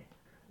win.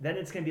 Then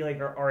it's going to be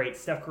like, all right,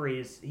 Steph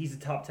Curry he's a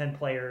top 10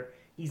 player.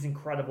 He's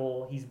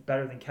incredible. He's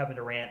better than Kevin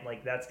Durant.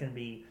 Like that's going to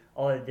be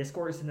all the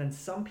discourse. And then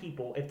some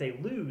people, if they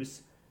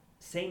lose,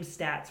 same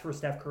stats for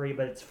Steph Curry,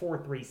 but it's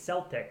 4-3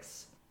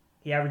 Celtics.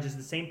 He averages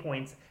the same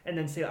points. And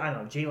then say, I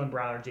don't know, Jaylen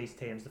Brown or Jason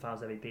Tatum's the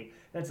Finals MVP.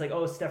 Then it's like,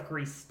 oh, Steph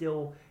Curry's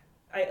still...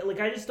 I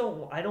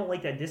don't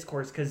like that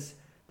discourse because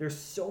there's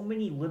so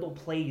many little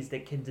plays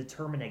that can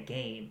determine a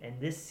game.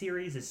 And this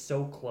series is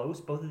so close.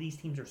 Both of these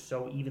teams are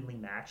so evenly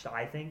matched,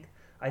 I think.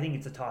 I think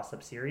it's a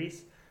toss-up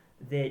series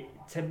that,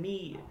 to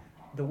me,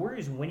 the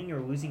Warriors winning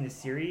or losing the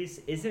series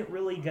isn't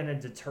really going to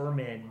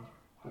determine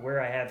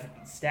where I have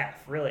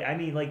Steph, really. I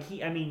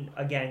mean,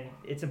 again,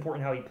 it's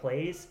important how he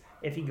plays.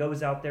 If he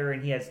goes out there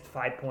and he has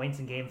 5 points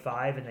in Game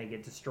 5 and they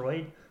get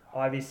destroyed,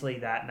 obviously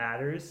that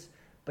matters.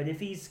 But if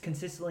he's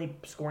consistently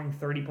scoring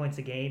 30 points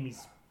a game,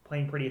 he's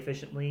playing pretty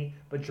efficiently,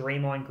 but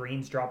Draymond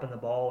Green's dropping the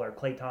ball or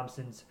Klay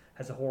Thompson's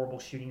has a horrible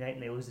shooting night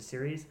and they lose the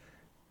series,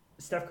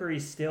 Steph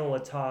Curry's still a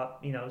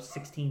top,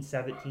 16,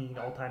 17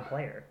 all-time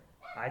player,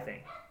 I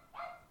think.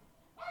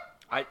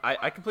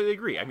 I completely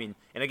agree. I mean,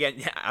 and again,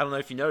 I don't know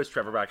if you noticed,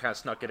 Trevor, but I kind of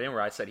snuck it in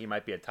where I said he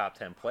might be a top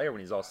 10 player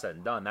when he's all said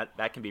and done.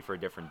 That can be for a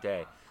different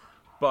day.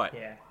 But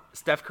yeah.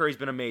 Steph Curry's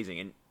been amazing.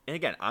 And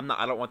again, I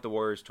don't want the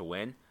Warriors to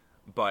win,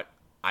 but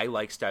I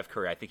like Steph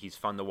Curry. I think he's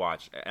fun to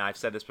watch. And I've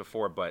said this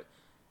before, but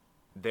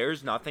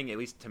there's nothing, at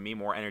least to me,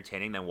 more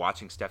entertaining than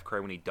watching Steph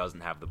Curry when he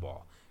doesn't have the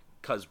ball.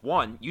 Because,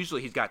 one,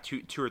 usually he's got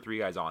two or three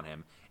guys on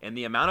him. And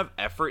the amount of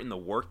effort and the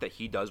work that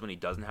he does when he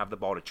doesn't have the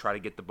ball to try to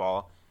get the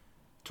ball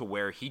to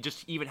where he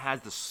just even has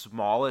the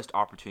smallest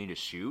opportunity to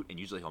shoot, and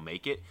usually he'll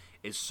make it,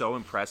 is so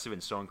impressive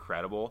and so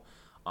incredible.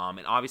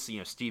 And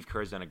obviously, Steve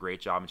Kerr's done a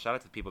great job. And shout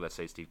out to the people that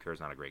say Steve Kerr's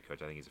not a great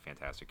coach. I think he's a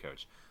fantastic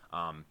coach.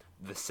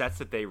 The sets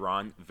that they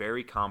run,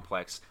 very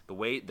complex.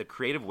 The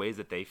creative ways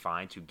that they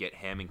find to get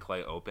him and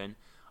Klay open,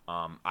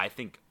 I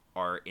think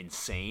are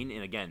insane.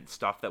 And again,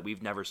 stuff that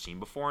we've never seen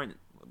before. And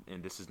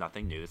this is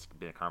nothing new. This has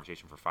been a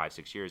conversation for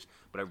 5-6 years.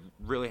 But I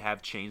really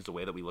have changed the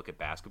way that we look at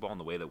basketball and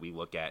the way that we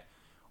look at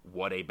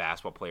what a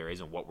basketball player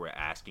is and what we're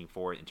asking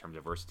for in terms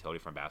of versatility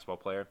from a basketball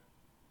player.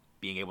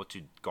 Being able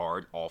to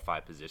guard all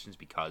 5 positions,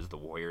 because the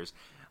Warriors,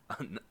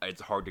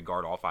 it's hard to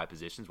guard all 5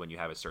 positions when you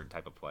have a certain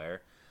type of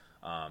player.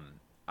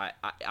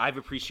 I've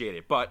appreciated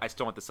it, but I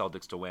still want the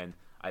Celtics to win.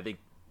 I think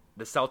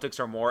the Celtics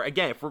are more,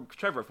 again, if we're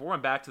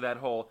going back to that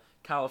whole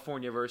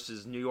California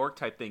versus New York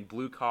type thing,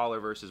 blue collar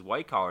versus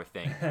white collar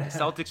thing, the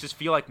Celtics just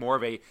feel like more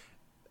of a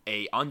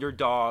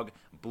underdog,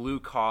 blue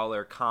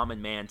collar,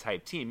 common man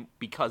type team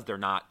because they're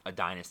not a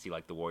dynasty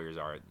like the Warriors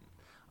are.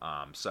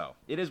 So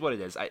it is what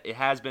it is. It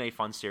has been a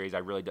fun series. I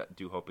really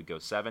do hope it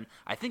goes 7.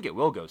 I think it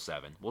will go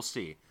 7. We'll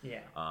see.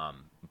 Yeah.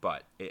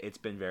 But it's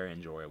been very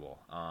enjoyable.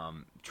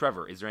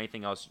 Trevor, is there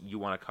anything else you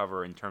want to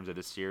cover in terms of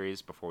this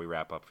series before we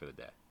wrap up for the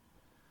day?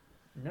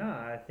 No,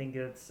 I think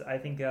that's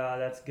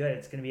good.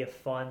 It's going to be a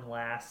fun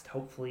last,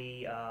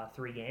 hopefully,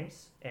 3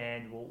 games,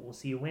 and we'll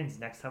see who wins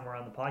next time we're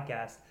on the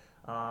podcast.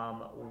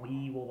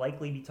 We will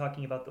likely be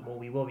talking about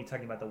we will be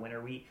talking about the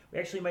winner. We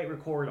actually might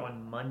record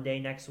on Monday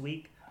next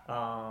week.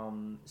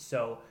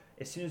 So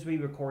as soon as we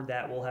record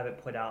that, we'll have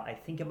it put out. I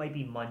think it might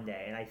be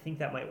Monday, and I think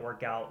that might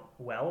work out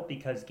well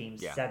because Game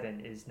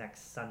 7 is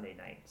next Sunday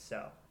night.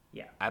 So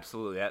yeah,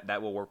 absolutely,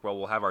 that will work well.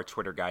 We'll have our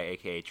Twitter guy,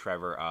 aka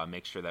Trevor,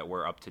 make sure that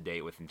we're up to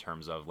date with in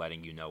terms of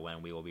letting you know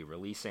when we will be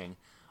releasing.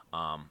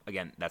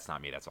 Again, that's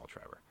not me, that's all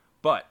Trevor.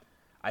 But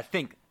I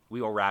think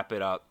we will wrap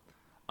it up.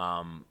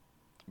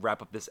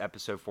 Wrap up this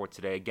episode for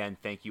today. Again,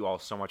 thank you all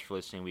so much for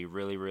listening. We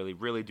really, really,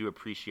 really do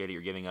appreciate it.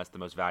 You're giving us the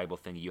most valuable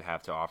thing that you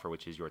have to offer,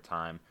 which is your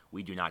time.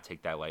 We do not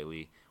take that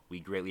lightly. We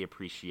greatly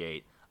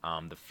appreciate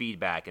the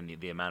feedback and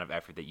the amount of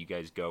effort that you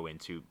guys go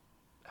into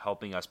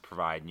helping us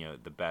provide,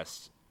 the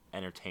best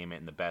entertainment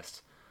and the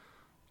best,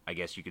 I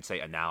guess you could say,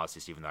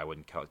 analysis, even though I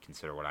wouldn't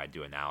consider what I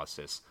do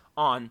analysis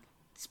on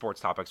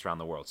sports topics around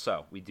the world.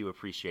 So we do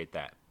appreciate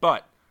that.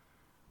 But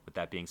with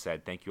that being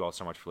said, thank you all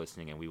so much for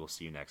listening, and we will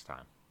see you next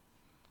time.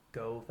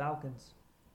 Go Falcons.